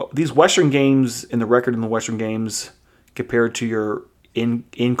Western games and the record in the Western games compared to your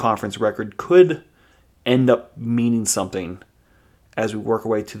in conference record could end up meaning something as we work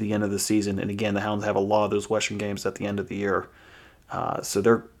our way to the end of the season. And again, the Hounds have a lot of those Western games at the end of the year.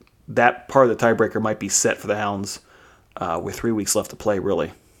 So that part of the tiebreaker might be set for the Hounds with 3 weeks left to play,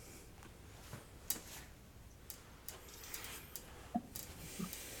 really.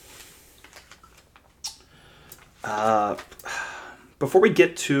 Before we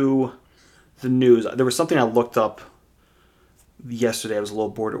get to the news, there was something I looked up yesterday. I was a little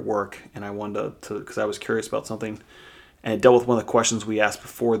bored at work, and I wanted to because I was curious about something, and it dealt with one of the questions we asked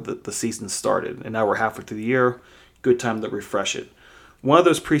before the season started. And now we're halfway through the year. Good time to refresh it. One of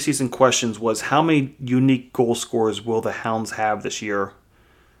those preseason questions was, how many unique goal scorers will the Hounds have this year,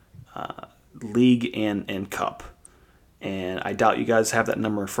 league and cup? And I doubt you guys have that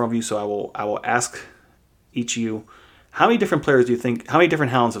number in front of you, so I will ask each of you, how many different players do you think, how many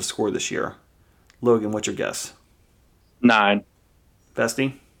different Hounds have scored this year? Logan, what's your guess? 9.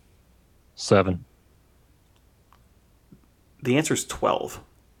 Vesti? 7. The answer is 12.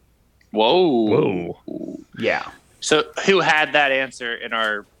 Whoa. Yeah. So who had that answer in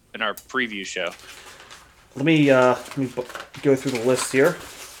our preview show? Let me go through the list here.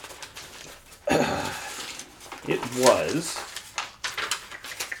 It was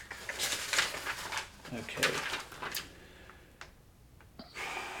okay.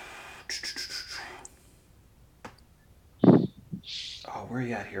 Oh, where are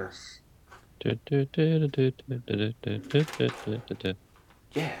you at here?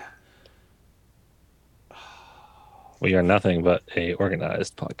 Yeah. We are nothing but a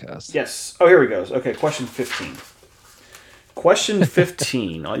organized podcast. Yes. Oh, here we go. Okay, question 15. Question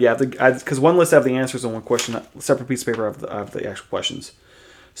 15. Yeah, because one list I have the answers and one question, a separate piece of paper I have the actual questions.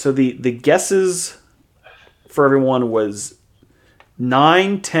 So the guesses for everyone was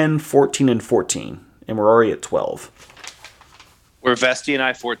 9, 10, 14, and 14. And we're already at 12. Were Vesti and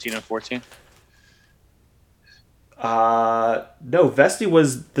I 14 and 14? No, Vesti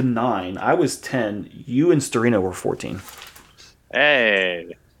was the 9. I was 10. You and Storino were 14.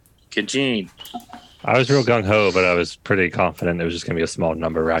 Hey, Kajin. I was real gung-ho, but I was pretty confident it was just going to be a small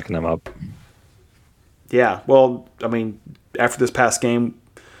number racking them up. Yeah, well, I mean, after this past game,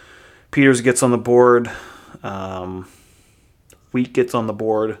 Peters gets on the board. Wheat gets on the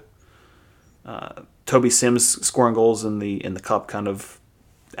board. Toby Sims scoring goals in the cup kind of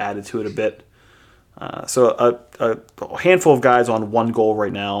added to it a bit. So a handful of guys on 1 goal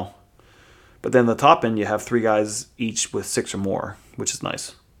right now. But then the top end, you have 3 guys each with 6 or more, which is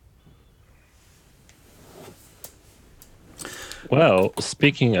nice. Well,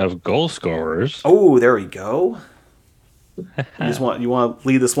 speaking of goal scorers, Oh, there we go. You want to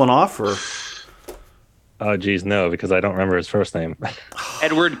lead this one off, or? oh geez, no, because I don't remember his first name.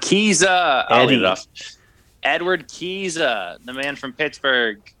 Edward Kiza. I'll lead Eddie. it off. Edward Kiza, the man from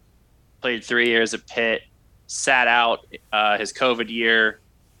Pittsburgh, played 3 years at Pitt, sat out his COVID year.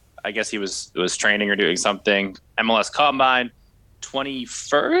 I guess he was training or doing something. MLS Combine,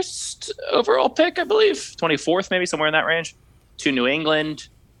 21st overall pick, I believe. 24th, maybe, somewhere in that range. To New England.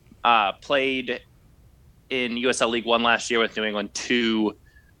 Played in USL League 1 last year with New England, 2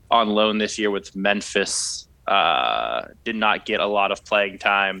 on loan this year with Memphis. Did not get a lot of playing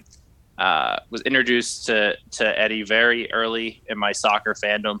time. Was introduced to Eddie very early in my soccer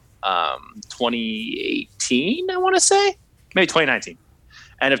fandom. 2018, I want to say. Maybe 2019.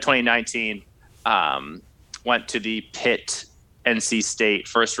 End of 2019, went to the Pitt NC State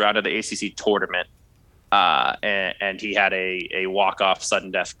first round of the ACC tournament, and he had a walk-off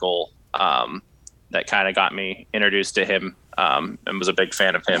sudden death goal that kind of got me introduced to him, and was a big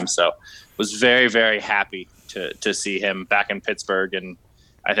fan of him. So was very, very happy to see him back in Pittsburgh. And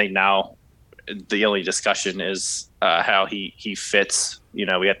I think now the only discussion is how he fits. We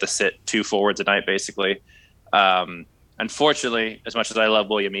have to sit 2 forwards a night, basically. Unfortunately, as much as I love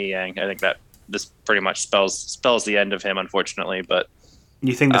William E. Yang, I think that this pretty much spells the end of him, unfortunately. But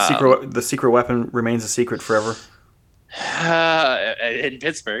You think the secret weapon remains a secret forever? In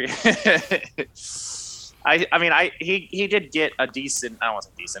Pittsburgh, he did get a decent. I don't want to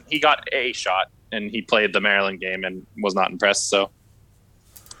say decent. He got a shot, and he played the Maryland game and was not impressed. So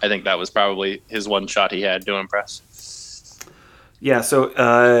I think that was probably his one shot he had to impress. Yeah. So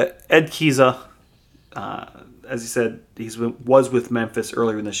Ed Kiza. As you said, was with Memphis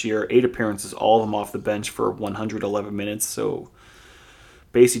earlier in this year. 8 appearances, all of them off the bench for 111 minutes. So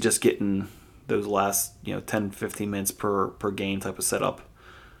basically just getting those last 10, 15 minutes per game type of setup.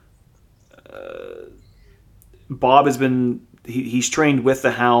 Bob has been he's trained with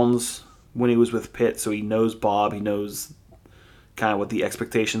the Hounds when he was with Pitt, so he knows Bob. He knows kind of what the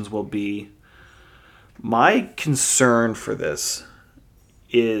expectations will be. My concern for this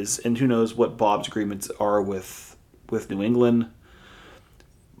is, and who knows what Bob's agreements are with New England,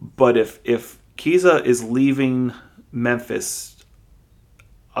 but if Kiza is leaving Memphis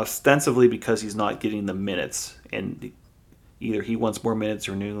ostensibly because he's not getting the minutes, and either he wants more minutes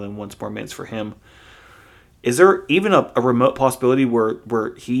or New England wants more minutes for him, is there even a remote possibility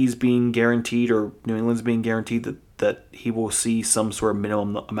where he's being guaranteed or New England's being guaranteed that he will see some sort of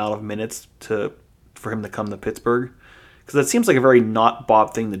minimum amount of minutes for him to come to Pittsburgh? Because that seems like a very not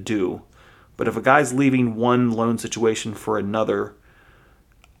Bob thing to do. But if a guy's leaving one loan situation for another,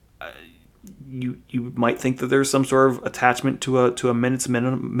 you might think that there's some sort of attachment to a minutes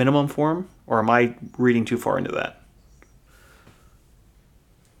minimum for him. Or am I reading too far into that?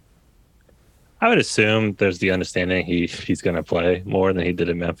 I would assume there's the understanding he's going to play more than he did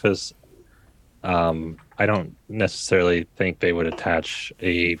in Memphis. I don't necessarily think they would attach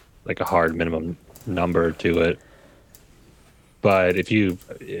a hard minimum number to it. But if you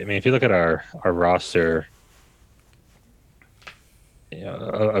look at our roster,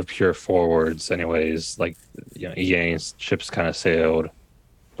 of pure forwards, anyways, Yang's ship's kind of sailed.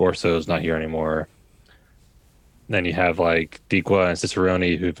 Borso's not here anymore. Then you have Dikwa and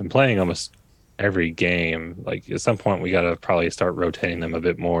Cicerone, who've been playing almost every game. At some point, we got to probably start rotating them a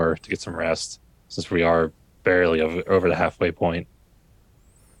bit more to get some rest, since we are barely over the halfway point.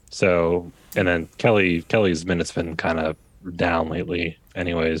 So, and then Kelly's minutes been kind of down lately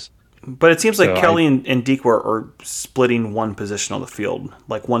anyways. But it seems like Kelly and Deke are splitting one position on the field.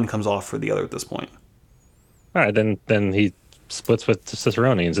 One comes off for the other at this point. All right, then he splits with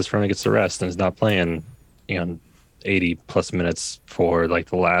Cicerone, and Cicerone gets the rest and is not playing 80 plus minutes for the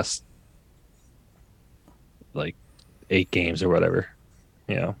last 8 games or whatever.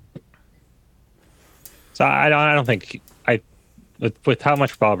 So I don't think with how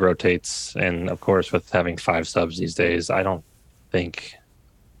much Bob rotates, and of course with having 5 subs these days, I don't think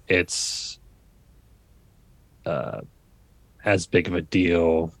it's as big of a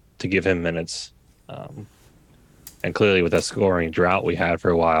deal to give him minutes. And clearly with that scoring drought we had for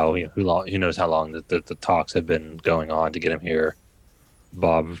a while, who knows how long the talks have been going on to get him here.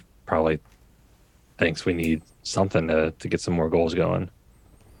 Bob probably thinks we need something to get some more goals going.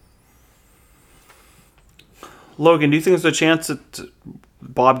 Logan, do you think there's a chance that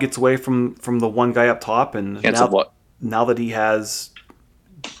Bob gets away from the one guy up top, and now that he has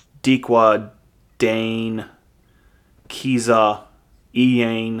Dequa, Dane, Kiza,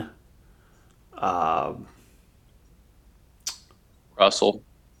 Ian, Russell.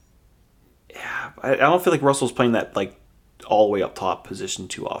 Yeah, I don't feel like Russell's playing that like all the way up top position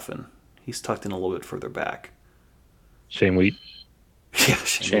too often. He's tucked in a little bit further back. Shane Wheat. Yeah,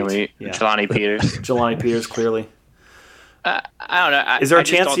 Shane Wheat. Yeah. Jelani Peters. Jelani Peters, clearly. I don't know. Is there a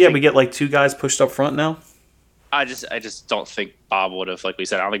chance we get like two guys pushed up front now? I just don't think Bob would have, like we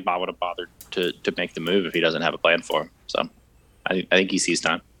said, I don't think Bob would have bothered to make the move if he doesn't have a plan for him. So I think he sees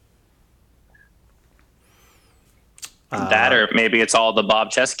time. That, or maybe it's all the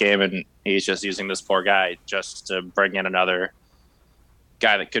Bob chess game, and he's just using this poor guy just to bring in another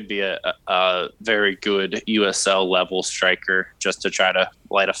guy that could be a very good USL level striker, just to try to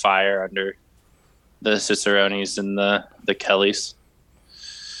light a fire under the Cicerones and the Kellys.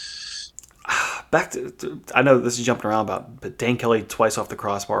 Back to I know this is jumping around but Dane Kelly twice off the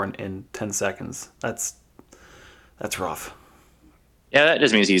crossbar in 10 seconds. That's rough. Yeah, that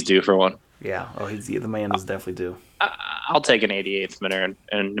just means he's due for one. Yeah, the man is definitely due. I'll take an 88th minute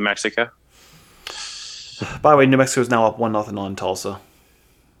in New Mexico. By the way, New Mexico is now up 1-0 on Tulsa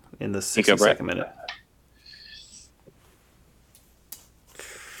in the 62nd minute.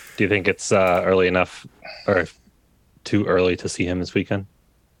 Do you think it's early enough or too early to see him this weekend?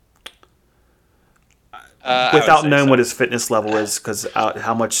 Without knowing what his fitness level is, because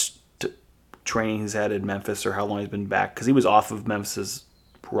how much training he's had in Memphis or how long he's been back, because he was off of Memphis's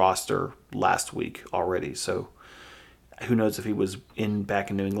roster last week already. So who knows if he was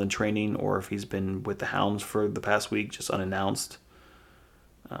back in New England training or if he's been with the Hounds for the past week, just unannounced.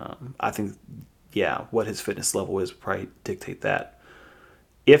 I think, what his fitness level is would probably dictate that.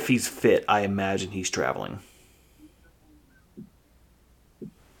 If he's fit, I imagine he's traveling.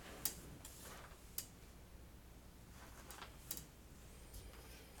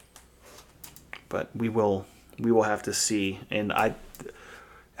 But we will have to see, and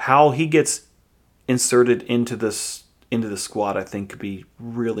how he gets inserted into the squad, I think, could be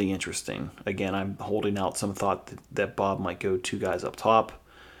really interesting. Again, I'm holding out some thought that Bob might go two guys up top,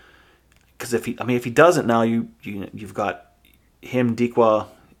 because if he doesn't now, you've got him, Dequa,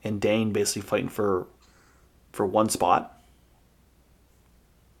 and Dane basically fighting for one spot.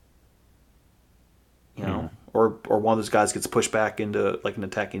 You know, or one of those guys gets pushed back into like an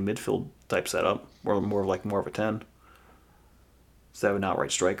attacking midfield type setup, or more of a 10. So that would not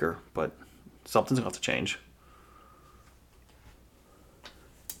outright striker, but something's going to have to change.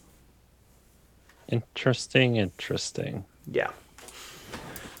 Interesting. Yeah.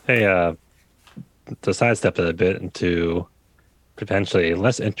 Hey, to sidestep it a bit into potentially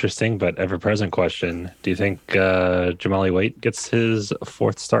less interesting but ever-present question, do you think Jamali Waite gets his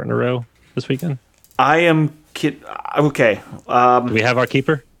fourth start in a row this weekend? I am okay. Do we have our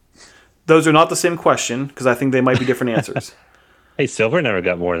keeper? Those are not the same question, because I think they might be different answers. Hey, Silver never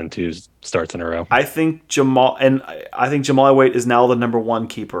got more than 2 starts in a row. I think Jamali Waite is now the number one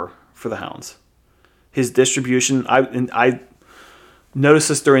keeper for the Hounds. His distribution, I noticed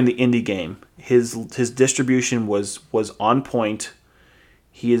this during the Indy game. His distribution was on point.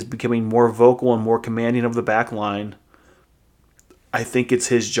 He is becoming more vocal and more commanding of the back line. I think it's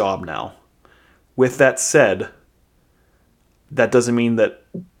his job now. With that said, that doesn't mean that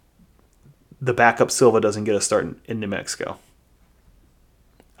the backup Silva doesn't get a start in New Mexico.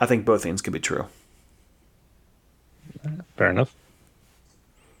 I think both things could be true. Fair enough.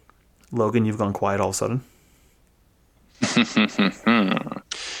 Logan, you've gone quiet all of a sudden.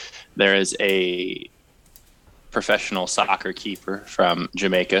 There is a professional soccer keeper from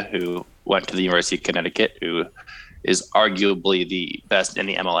Jamaica who went to the University of Connecticut, who is arguably the best in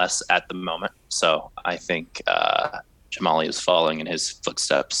the MLS at the moment. So I think Jamali is following in his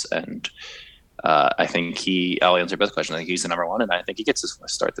footsteps, and I think I'll answer both questions. I think he's the number one, and I think he gets his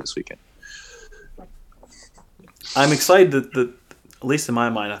first start this weekend. I'm excited that at least in my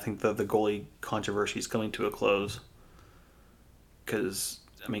mind, I think the goalie controversy is coming to a close. Because,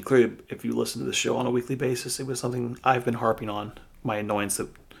 I mean, clearly, if you listen to the show on a weekly basis, it was something I've been harping on, my annoyance that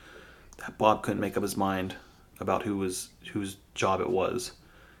Bob couldn't make up his mind about whose job it was.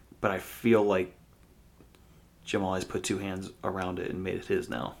 But I feel like Jamali's put two hands around it and made it his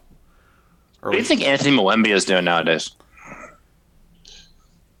now. What do you think Anthony Mwembi is doing nowadays?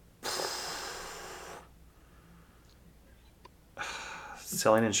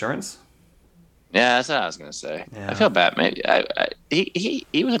 Selling insurance? Yeah, that's what I was gonna say. Yeah. I feel bad, man. He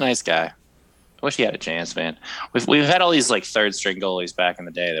was a nice guy. I wish he had a chance, man. We've had all these like third string goalies back in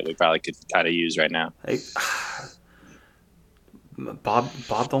the day that we probably could kind of use right now. Bob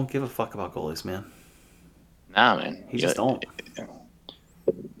don't give a fuck about goalies, man. Nah, man. He just don't.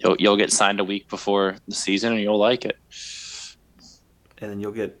 You'll get signed a week before the season, and you'll like it. And then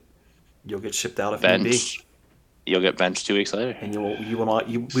you'll get shipped out if need be. Bench. You'll get benched 2 weeks later. And we will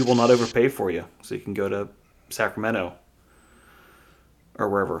not overpay for you, so you can go to Sacramento or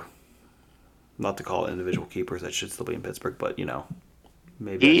wherever. Not to call it individual keepers, that should still be in Pittsburgh, but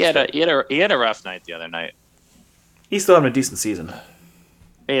maybe He had a rough night the other night. He's still having a decent season.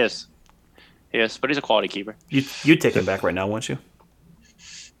 He is, but he's a quality keeper. You'd take him back right now, wouldn't you?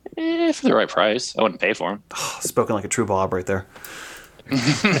 For the right price, I wouldn't pay for him. Spoken like a true Bob right there.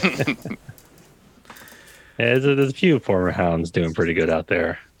 Yeah, there's a few former Hounds doing pretty good out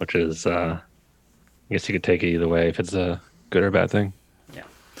there, which is, I guess you could take it either way if it's a good or bad thing. Yeah.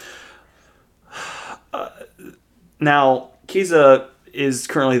 Now, Kiza is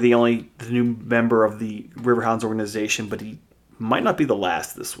currently the new member of the Riverhounds organization, but he might not be the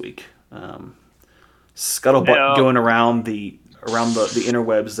last this week. Scuttlebutt going around the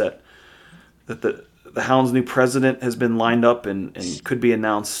interwebs that the Hounds' new president has been lined up and could be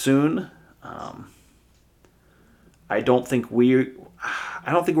announced soon. I don't think we're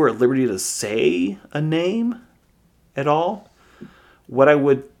at liberty to say a name at all. What I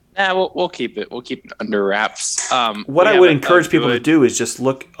would we'll keep it under wraps. What I would encourage people to do is just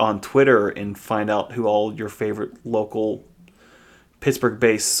look on Twitter and find out who all your favorite local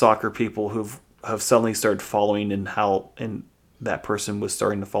Pittsburgh-based soccer people have suddenly started following, and that person was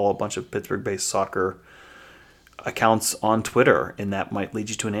starting to follow a bunch of Pittsburgh-based soccer accounts on Twitter, and that might lead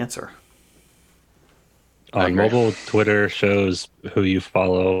you to an answer. On mobile, Twitter shows who you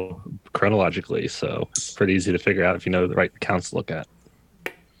follow chronologically, so it's pretty easy to figure out if you know the right accounts to look at.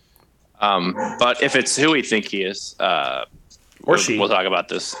 But if it's who we think he is, or she, we'll talk about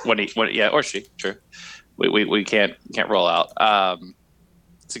this or she. True, we can't roll out.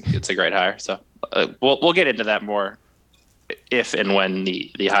 It's a great hire, so we'll get into that more if and when the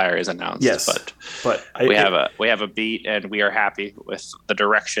hire is announced. Yes, but we have a beat, and we are happy with the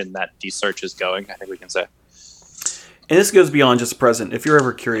direction that the search is going. I think we can say. And this goes beyond just the present. If you're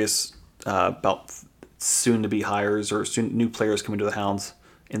ever curious about soon-to-be hires or new players coming to the Hounds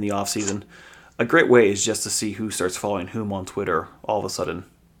in the off-season, a great way is just to see who starts following whom on Twitter all of a sudden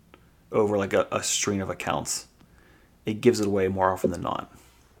over like a string of accounts. It gives it away more often than not.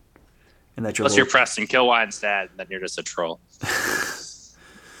 And that you're Preston Kilwine's dad, and then you're just a troll.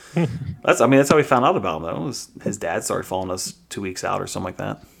 That's how we found out about him, though. His dad started following us 2 weeks out or something like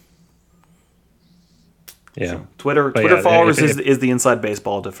that. Yeah. So Twitter followers is the inside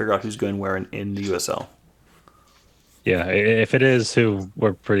baseball to figure out who's going where in the USL. Yeah, if it is who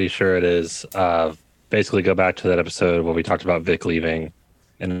we're pretty sure it is, basically go back to that episode where we talked about Vic leaving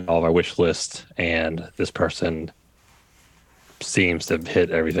and all of our wish list, and this person seems to have hit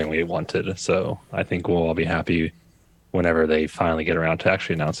everything we wanted. So I think we'll all be happy whenever they finally get around to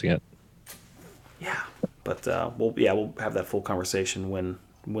actually announcing it. Yeah, but we'll have that full conversation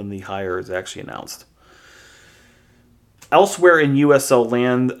when the hire is actually announced. Elsewhere in USL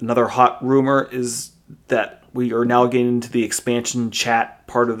land, another hot rumor is that we are now getting into the expansion chat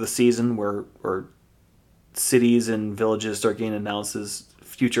part of the season where cities and villages start getting announced as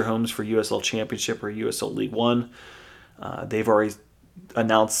future homes for USL Championship or USL League One. They've already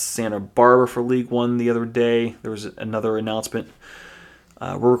announced Santa Barbara for League One the other day. There was another announcement.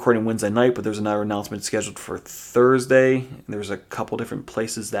 We're recording Wednesday night, but there's another announcement scheduled for Thursday. There's a couple different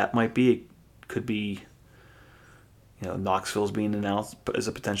places that might be. It could be, Knoxville's being announced as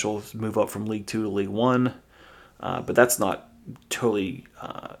a potential move up from League 2 to League 1. But that's not totally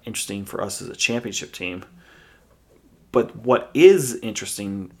interesting for us as a championship team. But what is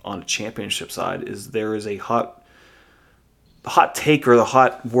interesting on a championship side is there is a hot take or the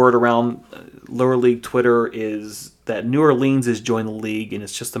hot word around lower league Twitter is that New Orleans is joining the league, and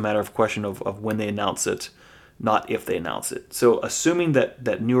it's just a matter of question of when they announce it, not if they announce it. So assuming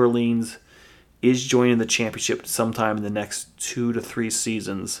that New Orleans is joining the championship sometime in the next 2 to 3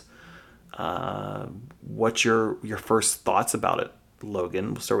 seasons, what's your first thoughts about it,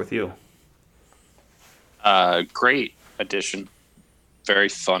 Logan? We'll start with you. Great addition. Very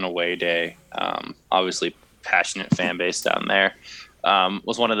fun away day. Obviously passionate fan base down there.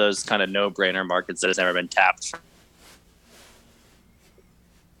 Was one of those kind of no-brainer markets that has never been tapped.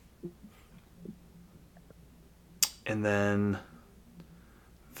 And then,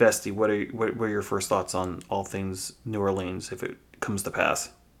 Vesti, what are your first thoughts on all things New Orleans if it comes to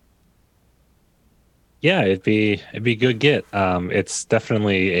pass? Yeah, it'd be good get. It's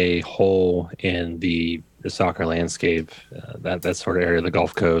definitely a hole in the soccer landscape, that sort of area of the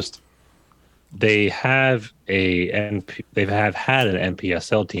Gulf Coast. they have they have had an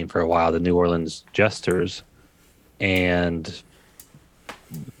NPSL team for a while, the New Orleans Jesters, and a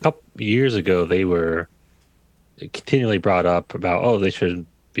couple years ago they were continually brought up about, oh, they should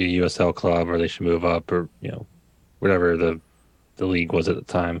be a USL club or they should move up, or whatever the league was at the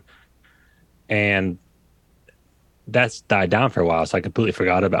time, and that's died down for a while, so I completely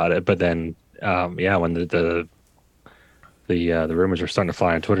forgot about it. But then when the rumors are starting to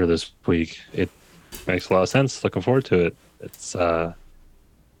fly on Twitter this week, it makes a lot of sense. Looking forward to it. It's the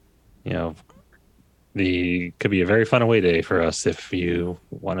could be a very fun away day for us if you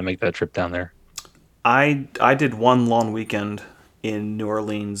want to make that trip down there. I did one long weekend in New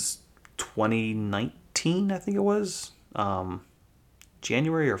Orleans, 2019, I think it was.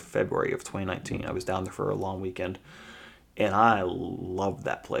 January or February of 2019. I was down there for a long weekend, and I loved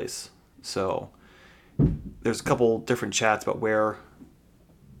that place. So there's a couple different chats about where,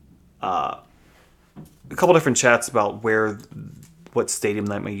 what stadium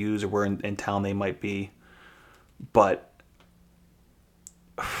they might use or where in town they might be. But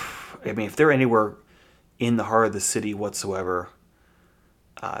I mean, if they're anywhere in the heart of the city whatsoever,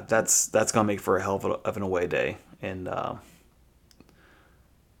 that's gonna make for a hell of an away day. And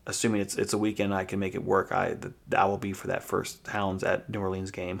assuming it's a weekend, I can make it work. I will be for that first Hounds at New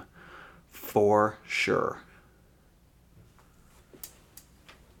Orleans game for sure.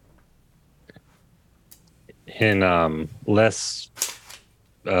 In less,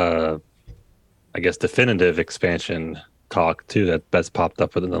 I guess, definitive expansion talk too that's popped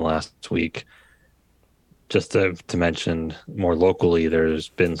up within the last week. Just to mention more locally, there's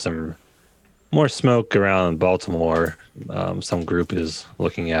been some more smoke around Baltimore. Some group is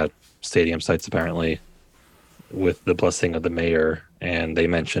looking at stadium sites apparently with the blessing of the mayor, and they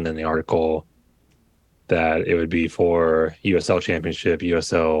mentioned in the article that it would be for USL Championship,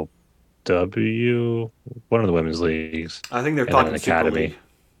 USLW, one of the women's leagues. I think they're and talking then an Super academy. League.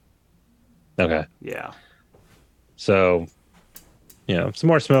 Okay. Yeah. So, some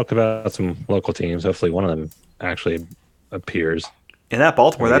more smoke about some local teams. Hopefully one of them actually appears. And at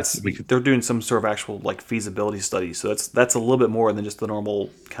Baltimore, I mean, they're doing some sort of actual like feasibility study. So that's a little bit more than just the normal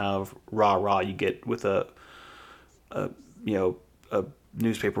kind of rah you get with a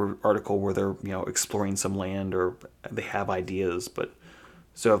newspaper article where they're exploring some land or they have ideas. But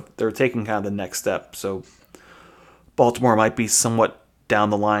so they're taking kind of the next step. So Baltimore might be somewhat down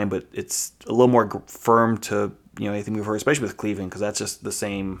the line, but it's a little more firm to anything we've heard, especially with Cleveland, because that's just the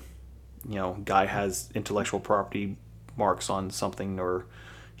same. Guy has intellectual property marks on something, or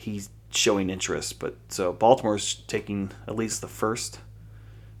he's showing interest. But so Baltimore's taking at least the first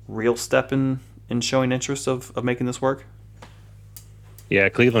real step in showing interest of making this work. Yeah,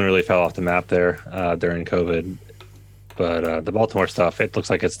 Cleveland really fell off the map there during COVID. But the Baltimore stuff, it looks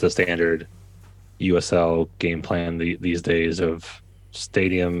like it's the standard USL game plan these days of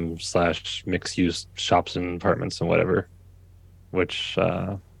stadium / mixed use shops and apartments and whatever, which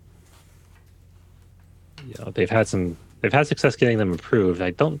they've had success getting them approved.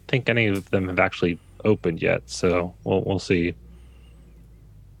 I don't think any of them have actually opened yet, so we'll see.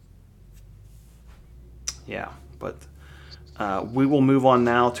 Yeah, but we will move on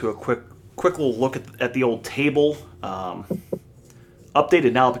now to a quick little look at the old table.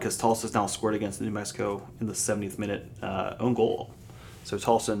 Updated now because Tulsa's now scored against New Mexico in the 70th minute own goal. So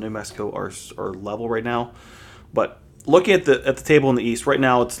Tulsa and New Mexico are level right now. But looking at the table in the East right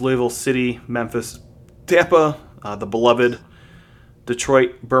now, it's Louisville City, Memphis, Tampa, the beloved,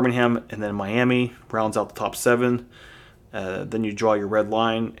 Detroit, Birmingham, and then Miami rounds out the top 7. Then you draw your red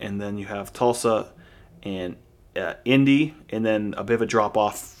line, and then you have Tulsa and Indy, and then a bit of a drop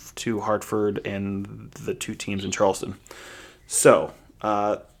off to Hartford and the 2 teams in Charleston. So,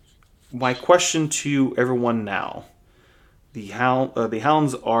 my question to everyone now: the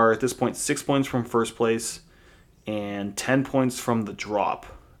Hounds are at this point 6 points from first place and 10 points from the drop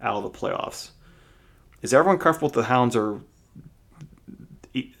out of the playoffs. Is everyone comfortable with the Hounds are,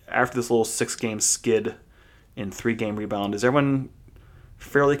 after this little 6-game skid and 3-game rebound, is everyone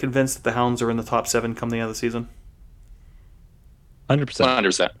fairly convinced that the Hounds are in the top 7 come the end of the season? 100%.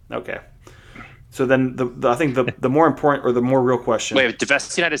 100%. Okay. So then I think the more important or the more real question. Wait, did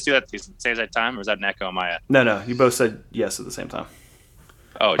Vest United do that at the same time, or was that an echo on my end? No. You both said yes at the same time.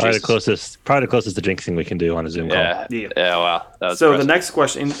 Oh, probably Jesus. the closest to jinxing we can do on a Zoom call. Yeah. Wow. That was so impressive. The next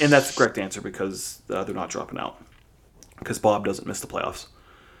question, and that's the correct answer because they're not dropping out because Bob doesn't miss the playoffs.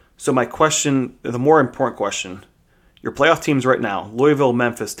 So my question, the more important question, your playoff teams right now: Louisville,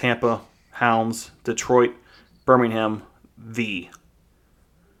 Memphis, Tampa, Hounds, Detroit, Birmingham,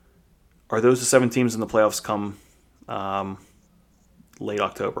 Are those the 7 teams in the playoffs come late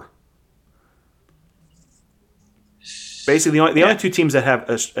October? Basically, the only two teams that have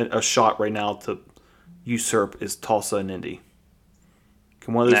a shot right now to usurp is Tulsa and Indy.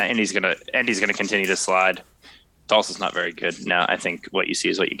 Can one of those? Indy's gonna continue to slide. Tulsa's not very good. No, I think what you see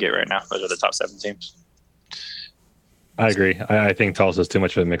is what you get right now. Those are the top 7 teams. I agree. I think Tulsa's too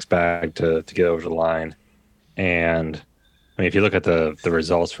much of a mixed bag to get over the line. And I mean, if you look at the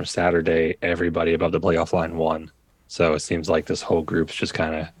results from Saturday, everybody above the playoff line won. So it seems like this whole group's just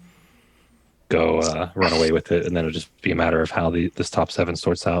kind of run away with it, and then it'll just be a matter of how this top 7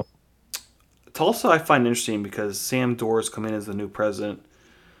 sorts out. Tulsa I find interesting because Sam Dorr's come in as the new president,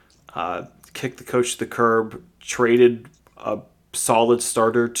 kicked the coach to the curb, traded a solid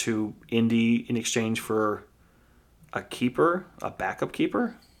starter to Indy in exchange for a backup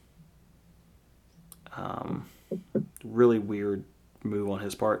keeper. Really weird move on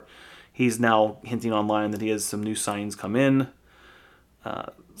his part. He's now hinting online that he has some new signings come in.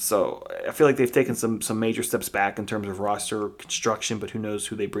 So I feel like they've taken some major steps back in terms of roster construction, but who knows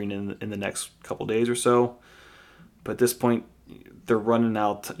who they bring in the next couple days or so. But at this point, they're running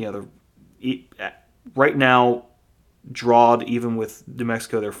out. Right now, drawed even with New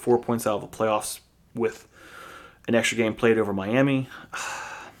Mexico, they're 4 points out of the playoffs with an extra game played over Miami.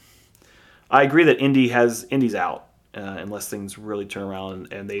 I agree that Indy's out unless things really turn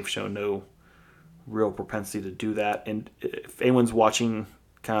around, and they've shown no real propensity to do that. And if anyone's watching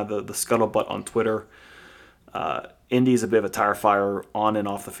kind of the scuttlebutt on Twitter, Indy's a bit of a tire fire on and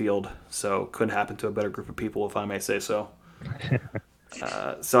off the field, so couldn't happen to a better group of people, if I may say so.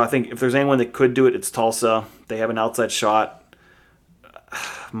 So I think if there's anyone that could do it, it's Tulsa. They have an outside shot.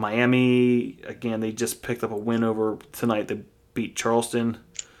 Miami, again, they just picked up a win over tonight. They beat Charleston.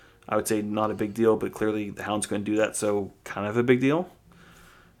 I would say not a big deal, but clearly the Hounds going to do that, so kind of a big deal.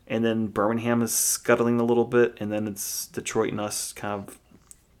 And then Birmingham is scuttling a little bit, and then it's Detroit and us kind of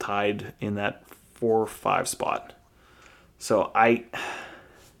tied in that 4 or 5 spot. So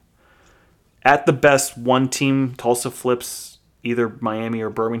at the best, one team, Tulsa, flips either Miami or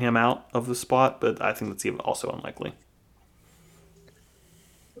Birmingham out of the spot, but I think that's even also unlikely.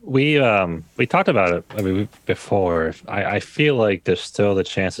 We talked about it before. I feel like there's still the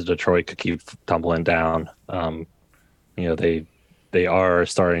chance that Detroit could keep tumbling down. They are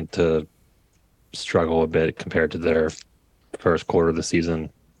starting to struggle a bit compared to their first quarter of the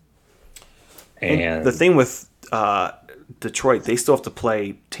season. And the thing with Detroit, they still have to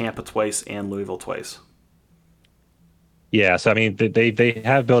play Tampa twice and Louisville twice. Yeah, so I mean, they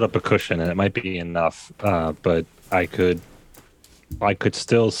have built up a cushion, and it might be enough. But I could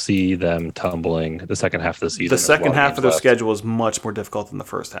still see them tumbling the second half of the season. The second half of their schedule is much more difficult than the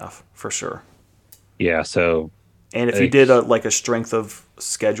first half, for sure. Yeah, so. And if you did a strength of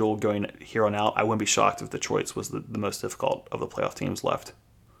schedule going here on out, I wouldn't be shocked if Detroit's was the most difficult of the playoff teams left.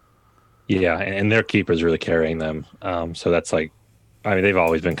 Yeah, and their keeper's really carrying them. So that's they've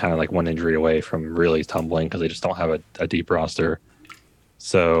always been kind of like one injury away from really tumbling because they just don't have a deep roster.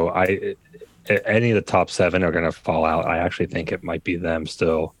 So any of the top 7 are going to fall out. I actually think it might be them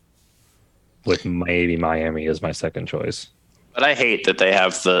still, with maybe Miami as my second choice. But I hate that they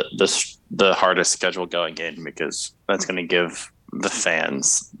have the hardest schedule going in, because that's going to give the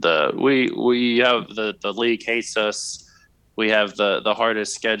fans we have the league hates us. We have the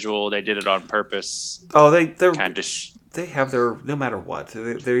hardest schedule. They did it on purpose. Oh, they're kind of they have their, no matter what,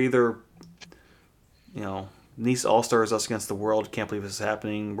 they're either Nice All Stars, us against the world. Can't believe this is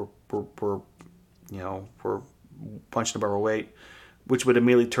happening. We're punching above our weight, which would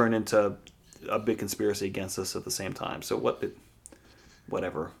immediately turn into a big conspiracy against us at the same time. So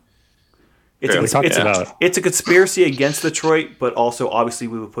whatever. It's a conspiracy against Detroit, but also obviously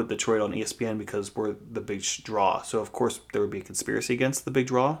we would put Detroit on ESPN because we're the big draw. So of course there would be a conspiracy against the big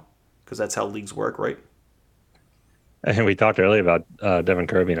draw because that's how leagues work, right? And we talked earlier about Devin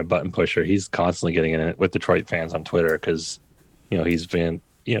Kerr being a button pusher. He's constantly getting in it with Detroit fans on Twitter because he's been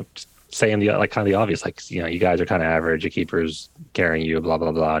saying the obvious, you guys are kind of average, your keeper's carrying you, blah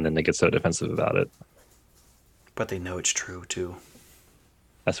blah blah, and then they get so defensive about it. But they know it's true too.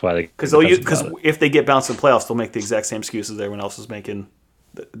 That's why because if they get bounced in the playoffs, they'll make the exact same excuses everyone else is making,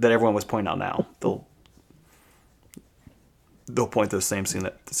 that everyone was pointing out now. They'll point the same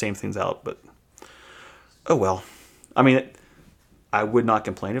things out. But oh well. I mean, I would not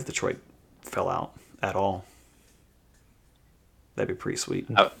complain if Detroit fell out at all. That'd be pretty sweet.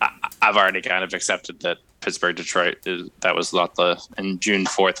 I've already kind of accepted that Pittsburgh Detroit that was not and June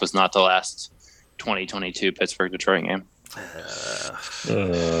 4th was not the last 2022 Pittsburgh Detroit game. As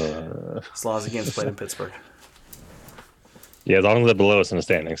long as the game's played in Pittsburgh. Yeah, as long as they're below us in the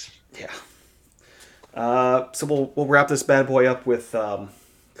standings. Yeah. So we'll wrap this bad boy up with a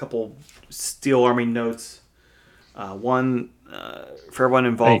couple Steel Army notes. For everyone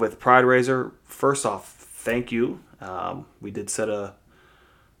involved Hey. with Pride Raiser, first off, thank you. We did set a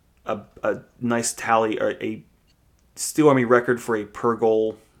nice tally, or a Steel Army record for a per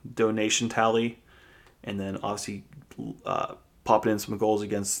goal donation tally, and then obviously popping in some goals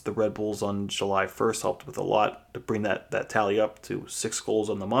against the Red Bulls on July 1st helped with a lot to bring that tally up to 6 goals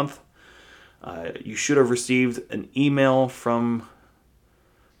on the month. You should have received an email from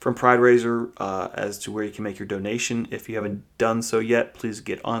Pride Raiser as to where you can make your donation. If you haven't done so yet, please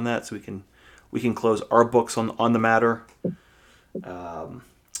get on that so we can close our books on the matter.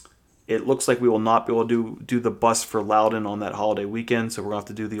 It looks like we will not be able to do the bus for Loudon on that holiday weekend, so we're going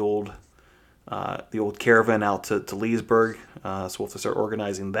to have to do the old caravan out to Leesburg. So we'll have to start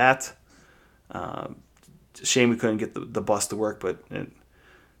organizing that. Shame we couldn't get the bus to work, but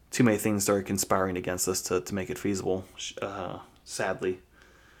too many things started conspiring against us to make it feasible, sadly.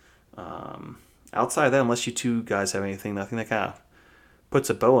 Outside of that, unless you two guys have anything, nothing that kind of puts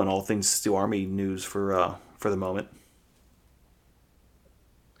a bow on all things Steel Army news for the moment.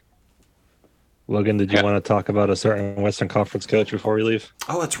 Logan, did you want to talk about a certain Western Conference coach before we leave?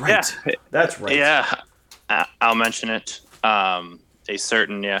 Oh, that's right. Yeah. That's right. Yeah, I'll mention it. A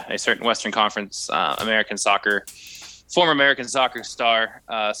certain Western Conference former American soccer star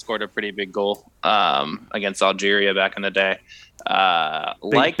scored a pretty big goal against Algeria back in the day.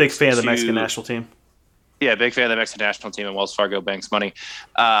 Big fan of the Mexican national team. Yeah, big fan of the Mexican national team and Wells Fargo Bank's money.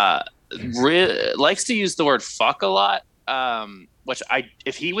 Likes to use the word fuck a lot. Which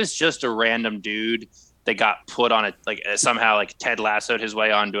if he was just a random dude that got put on somehow Ted lassoed his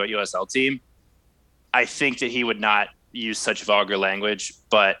way onto a USL team, I think that he would not use such vulgar language.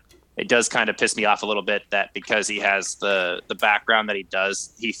 But it does kind of piss me off a little bit that because he has the background that he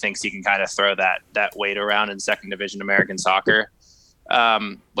does, he thinks he can kind of throw that weight around in second division American soccer.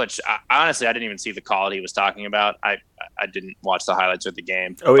 Which honestly, I didn't even see the call he was talking about. I didn't watch the highlights of the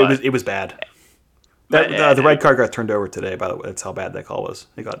game. Oh, it was bad. The red card got turned over today, by the way. That's how bad that call was.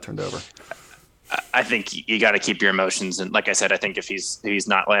 It got turned over. I think you got to keep your emotions. And like I said, I think if he's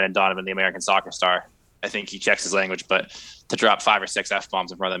not Landon Donovan, the American soccer star, I think he checks his language. But to drop 5 or 6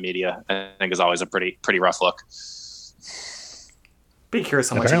 F-bombs in front of the media, I think is always a pretty rough look. Be curious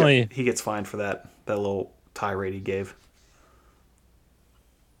how much he gets fined for that little tirade he gave.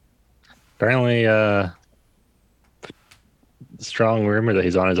 Apparently, strong rumor that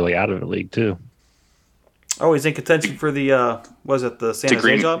he's on his way out of the league, too. Oh, he's in contention for the the San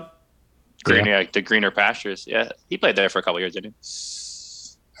Jose job? The greener pastures. Yeah, he played there for a couple years, didn't he?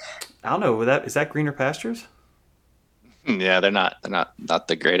 I don't know. Is that greener pastures? Yeah, they're not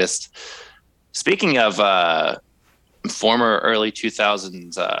the greatest. Speaking of former early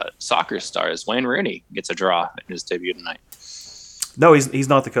 2000s soccer stars, Wayne Rooney gets a draw in his debut tonight. No, he's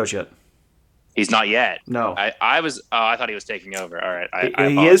not the coach yet. He's not yet. No, I thought he was taking over. All right,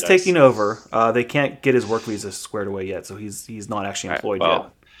 he is taking over. They can't get his work visa squared away yet, so he's not actually employed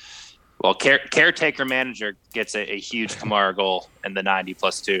yet. Well, caretaker manager gets a huge Kamara goal in the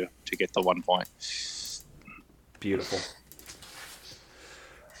 90+2 to get the 1 point. Beautiful.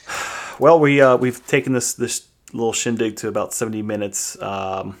 Well, we've taken this little shindig to about 70 minutes.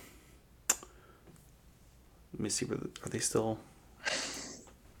 Let me see. Are they still?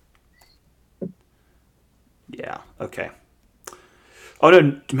 Yeah. Okay. Oh no!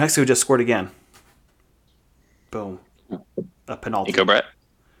 New Mexico just scored again. Boom. A penalty. Nico Brett?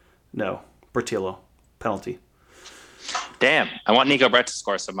 No, Bertillo. Penalty. Damn! I want Nico Brett to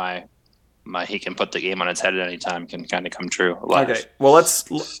score, so my he can put the game on its head at any time can kind of come true. Live. Okay. Well,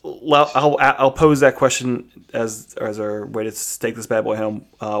 I'll pose that question as our way to take this bad boy home.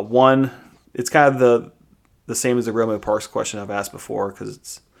 One, it's kind of the same as the Romeo Parks question I've asked before because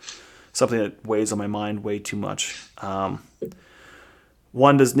it's something that weighs on my mind way too much.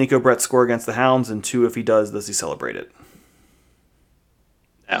 One, does Nico Brett score against the Hounds? And two, if he does he celebrate it?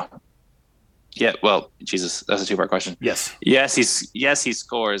 No. Yeah, well, Jesus, that's a 2-part question. Yes. Yes, he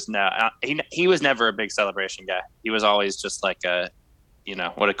scores. No, he was never a big celebration guy. He was always just like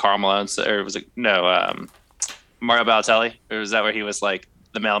what did Karl Malone say? Or was it Mario Balotelli? Or was that where he was like,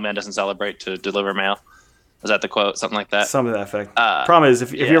 the mailman doesn't celebrate to deliver mail? Was that the quote? Something like that? Something to that effect. Problem is,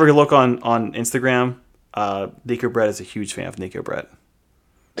 if you ever look on Instagram, Nico Brett is a huge fan of Nico Brett.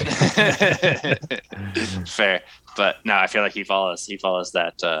 Fair. But no, I feel like he follows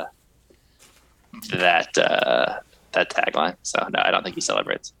that tagline. So no, I don't think he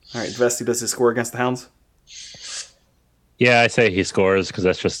celebrates. All right, Vesti, does he score against the Hounds? Yeah, I say he scores because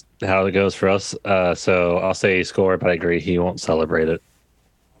that's just how it goes for us. So I'll say he scored, but I agree he won't celebrate it.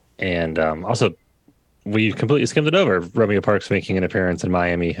 And also, we completely skimmed it over. Romeo Parks making an appearance in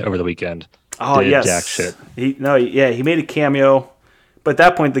Miami over the weekend. Oh did yes, jack shit. He made a cameo, but at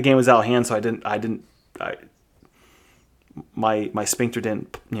that point the game was out of hand, so my sphincter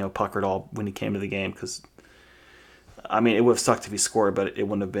didn't pucker at all when he came to the game because I mean it would have sucked if he scored, but it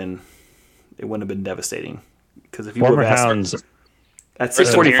wouldn't have been devastating because if you would Former have asked, Hounds. at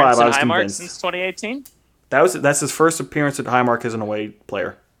First 6:45 appearance I in was Highmark convinced since 2018. that's his first appearance at Highmark as an away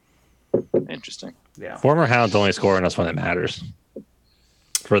player. Interesting. Yeah. Former Hounds only score on us when it matters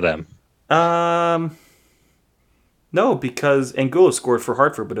for them. No, because Angulo scored for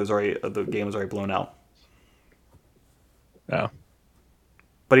Hartford, but the game was already blown out. Oh.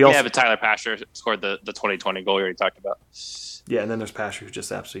 But he also But Tyler Pasher scored the 2020 goal we already talked about. and then there's Pasher who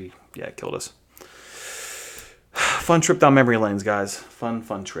just absolutely killed us. Fun trip down memory lanes, guys.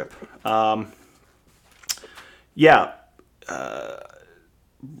 Fun trip.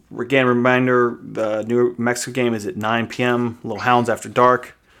 Again, reminder: the New Mexico game is at 9 p.m. Little Hounds After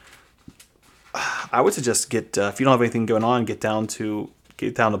Dark. I would suggest if you don't have anything going on, get down to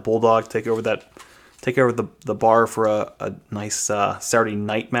Bulldog, take over the bar for a nice Saturday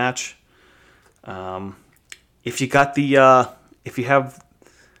night match. If you have the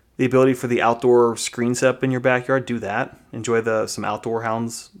ability for the outdoor screen set in your backyard, do that. Enjoy some outdoor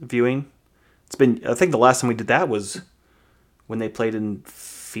Hounds viewing. I think the last time we did that was when they played in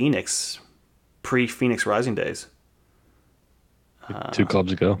Phoenix, pre-Phoenix Rising days. 2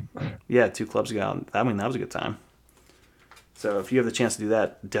 clubs ago. Yeah, 2 clubs ago. I mean, that was a good time. So if you have the chance to do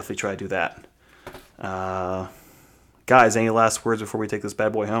that, definitely try to do that. Guys, any last words before we take this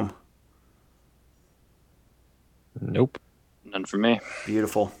bad boy home? Nope. None for me.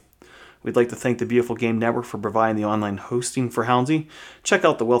 Beautiful. We'd like to thank the Beautiful Game Network for providing the online hosting for Houndsy. Check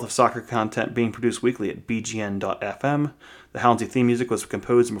out the wealth of soccer content being produced weekly at bgn.fm. The Houndsy theme music was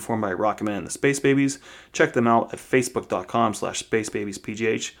composed and performed by Rocketman and the Space Babies. Check them out at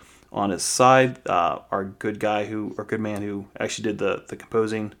facebook.com/spacebabieспgh. On his side, our good man who actually did the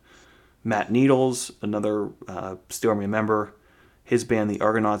composing, Matt Needles, another Steel Army member. His band, the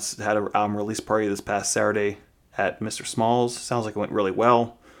Argonauts, had an album release party this past Saturday at Mr. Small's. Sounds like it went really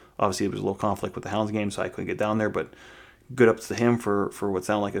well. Obviously, there was a little conflict with the Hounds game, so I couldn't get down there, but good ups to him for what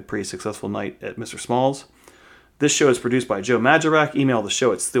sounded like a pretty successful night at Mr. Small's. This show is produced by Joe Majorak. Email the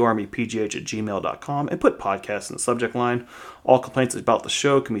show at steelarmypgh@gmail.com and put podcast in the subject line. All complaints about the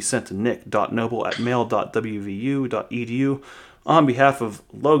show can be sent to nick.noble@mail.wvu.edu. On behalf of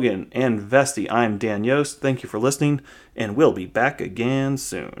Logan and Vesti, I'm Dan Yost. Thank you for listening, and we'll be back again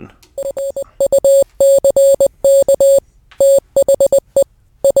soon.